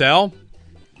 All right, Sal.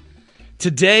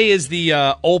 Today is the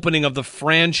opening of the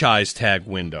franchise tag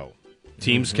window.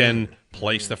 Teams can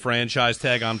place the franchise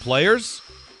tag on players.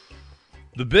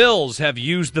 The Bills have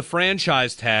used the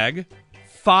franchise tag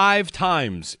 5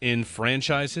 times in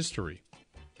franchise history.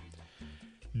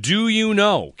 Do you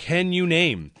know, can you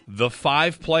name the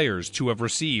 5 players to have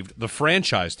received the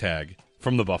franchise tag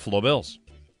from the Buffalo Bills?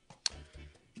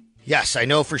 Yes, I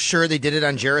know for sure they did it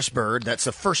on Jarris Bird. That's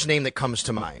the first name that comes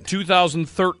to mind.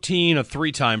 2013, a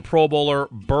 3-time Pro Bowler,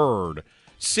 Bird.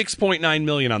 $6.9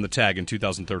 million on the tag in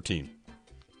 2013.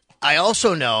 I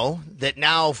also know that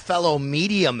now fellow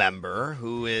media member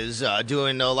who is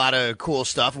doing a lot of cool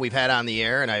stuff we've had on the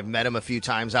air, and I've met him a few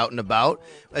times out and about,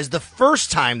 as the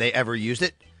first time they ever used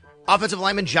it, offensive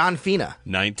lineman John Fina.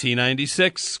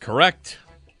 1996, correct.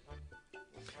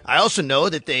 I also know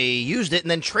that they used it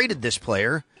and then traded this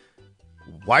player,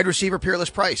 wide receiver Peerless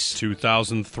Price.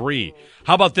 2003.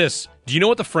 How about this? Do you know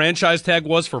what the franchise tag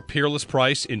was for Peerless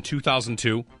Price in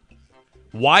 2002?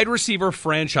 Wide receiver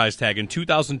franchise tag in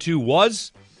 2002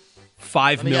 was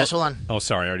 $5 million. Yes, hold on. Oh,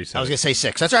 sorry, I already said I was going to say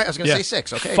 6. That's right, I was going to say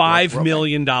 6. Okay. $5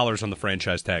 million on the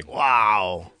franchise tag.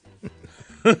 Wow.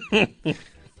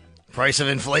 Price of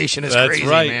inflation is That's crazy,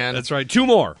 right. man. That's right. Two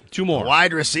more. A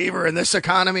wide receiver in this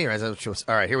economy? All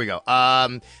right, here we go.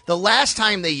 The last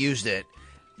time they used it,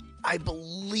 I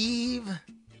believe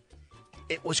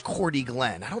it was Cordy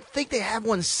Glenn. I don't think they have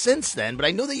one since then, but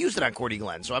I know they used it on Cordy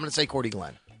Glenn, so I'm going to say Cordy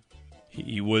Glenn.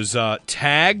 He was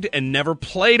tagged and never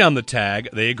played on the tag.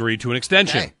 They agreed to an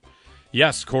extension. Okay.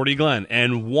 Yes, Cordy Glenn.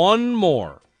 And one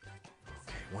more.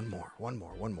 Okay, one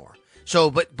more. So,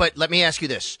 but let me ask you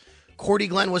this. Cordy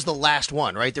Glenn was the last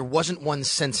one, right? There wasn't one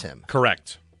since him.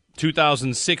 Correct.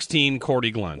 2016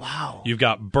 Cordy Glenn. Wow. You've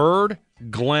got Bird,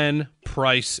 Glenn,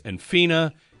 Price, and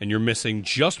Fina, and you're missing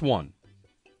just one.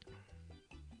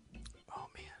 Oh,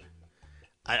 man.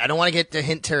 I don't want to get to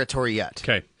hint territory yet.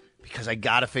 Okay. Because I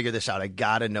got to figure this out. I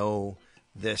got to know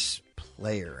this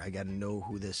player. I got to know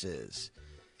who this is.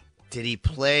 Did he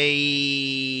play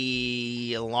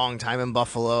a long time in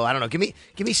Buffalo? I don't know. Give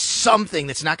me something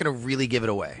that's not going to really give it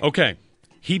away. Okay.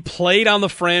 He played on the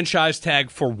franchise tag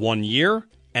for 1 year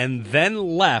and then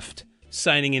left,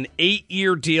 signing an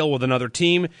 8-year deal with another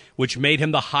team, which made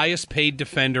him the highest paid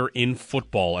defender in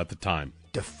football at the time.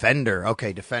 Defender.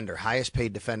 Okay, defender. Highest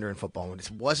paid defender in football. It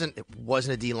wasn't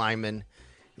a D lineman.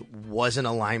 It wasn't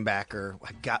a linebacker.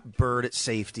 I got Bird at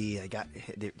safety. I got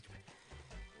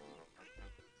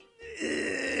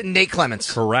Nate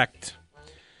Clements. Correct.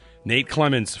 Nate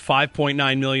Clements,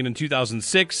 $5.9 million in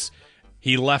 2006.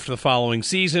 He left the following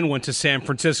season, went to San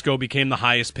Francisco, became the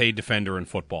highest paid defender in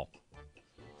football.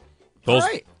 All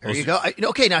right. There you go.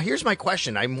 Okay, now here's my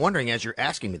question. I'm wondering as you're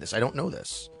asking me this. I don't know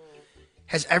this.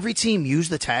 Has every team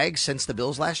used the tag since the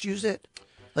Bills last used it?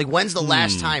 Like, when's the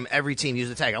last time every team used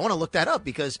the tag? I want to look that up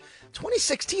because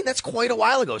 2016, that's quite a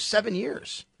while ago, 7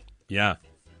 years. Yeah.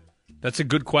 That's a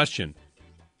good question.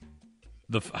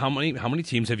 How many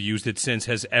teams have used it since?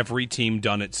 Has every team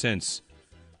done it since?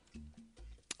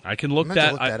 I can look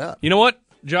that up. You know what,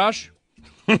 Josh?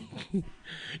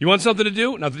 You want something to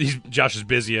do? Not that Josh is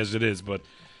busy as it is, but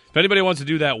if anybody wants to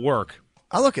do that work.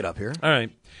 I'll look it up here. All right.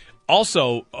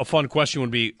 Also, a fun question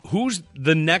would be, who's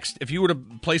the next, if you were to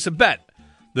place a bet,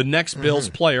 the next Bills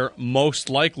player most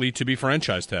likely to be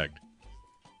franchise tagged?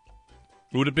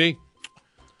 Who would it be?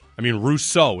 I mean,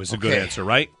 Rousseau is a good answer,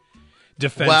 right?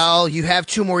 Defense. Well, you have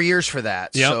 2 more years for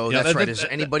that, so that's right. Is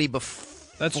there anybody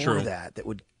before that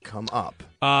would come up?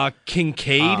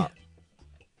 Kincaid.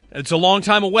 It's a long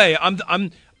time away.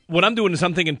 What I'm doing is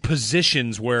I'm thinking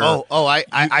positions where.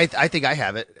 I think I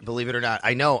have it. Believe it or not,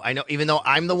 I know. Even though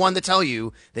I'm the one to tell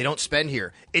you they don't spend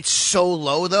here, it's so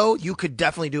low though. You could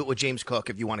definitely do it with James Cook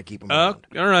if you want to keep him around.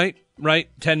 All right,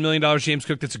 $10 million, James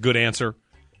Cook. That's a good answer.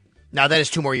 Now that is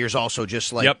 2 more years, also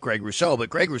just like Greg Rousseau, but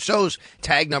Greg Rousseau's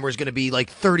tag number is going to be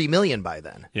like $30 million by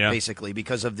then, basically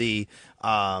because of the.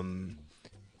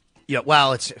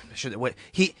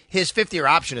 His 5th-year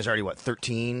option is already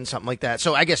 13, something like that.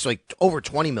 So I guess like over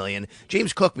 $20 million.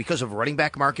 James Cook, because of running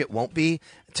back market, won't be.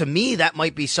 To me, that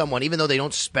might be someone, even though they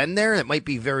don't spend there, that might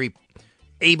be very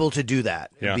able to do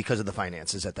that because of the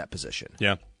finances at that position.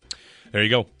 Yeah, there you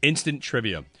go. Instant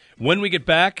trivia. When we get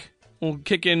back, we'll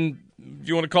kick in. If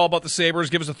you want to call about the Sabres,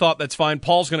 give us a thought. That's fine.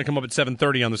 Paul's going to come up at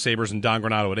 7:30 on the Sabres and Don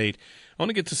Granato at 8. I want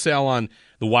to get to Sal on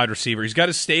the wide receiver. He's got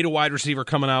his state of wide receiver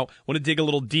coming out. I want to dig a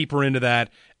little deeper into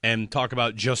that and talk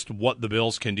about just what the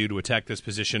Bills can do to attack this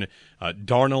position.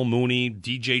 Darnell Mooney,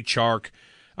 DJ Chark,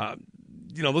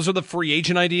 those are the free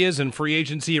agent ideas and free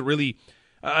agency. It really,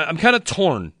 I'm kind of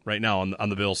torn right now on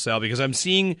the Bills, Sal, because I'm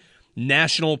seeing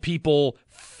national people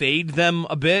fade them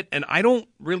a bit, and I don't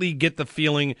really get the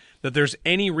feeling that there's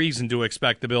any reason to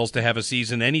expect the Bills to have a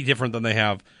season any different than they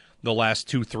have the last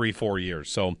 2, 3, 4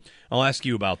 years. So I'll ask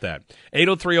you about that.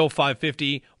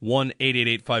 803-0550,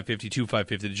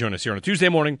 1-888-550-2550 to join us here on a Tuesday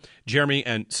morning. Jeremy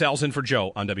and Sal's in for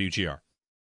Joe on WGR.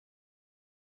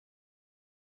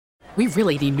 We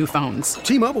really need new phones.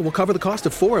 T-Mobile will cover the cost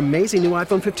of 4 amazing new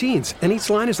iPhone 15s, and each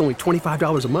line is only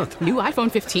 $25 a month. New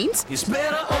iPhone 15s? It's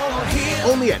better over here.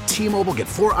 Only at T-Mobile, get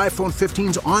 4 iPhone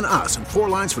 15s on us and 4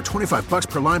 lines for $25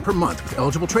 per line per month with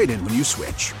eligible trade-in when you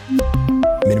switch.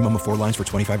 Minimum of 4 lines for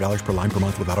 $25 per line per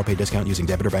month with autopay discount using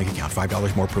debit or bank account.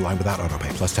 $5 more per line without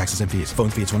autopay, plus taxes and fees. Phone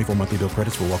fee at 24 monthly bill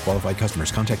credits for well-qualified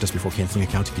customers. Contact us before canceling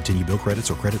account to continue bill credits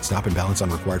or credit stop and balance on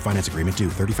required finance agreement due.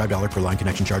 $35 per line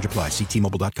connection charge applies. See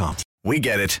T-Mobile.com. We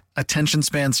get it. Attention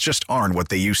spans just aren't what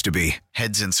they used to be.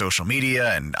 Heads in social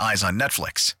media and eyes on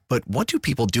Netflix. But what do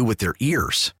people do with their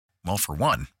ears? Well, for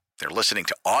one, they're listening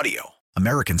to audio.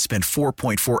 Americans spend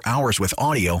 4.4 hours with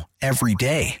audio every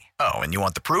day. Oh, and you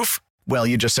want the proof? Well,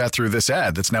 you just sat through this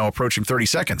ad that's now approaching 30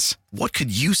 seconds. What could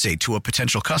you say to a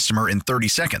potential customer in 30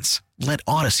 seconds? Let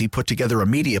Odyssey put together a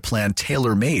media plan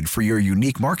tailor-made for your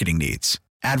unique marketing needs.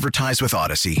 Advertise with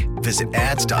Odyssey. Visit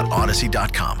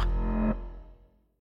ads.odyssey.com.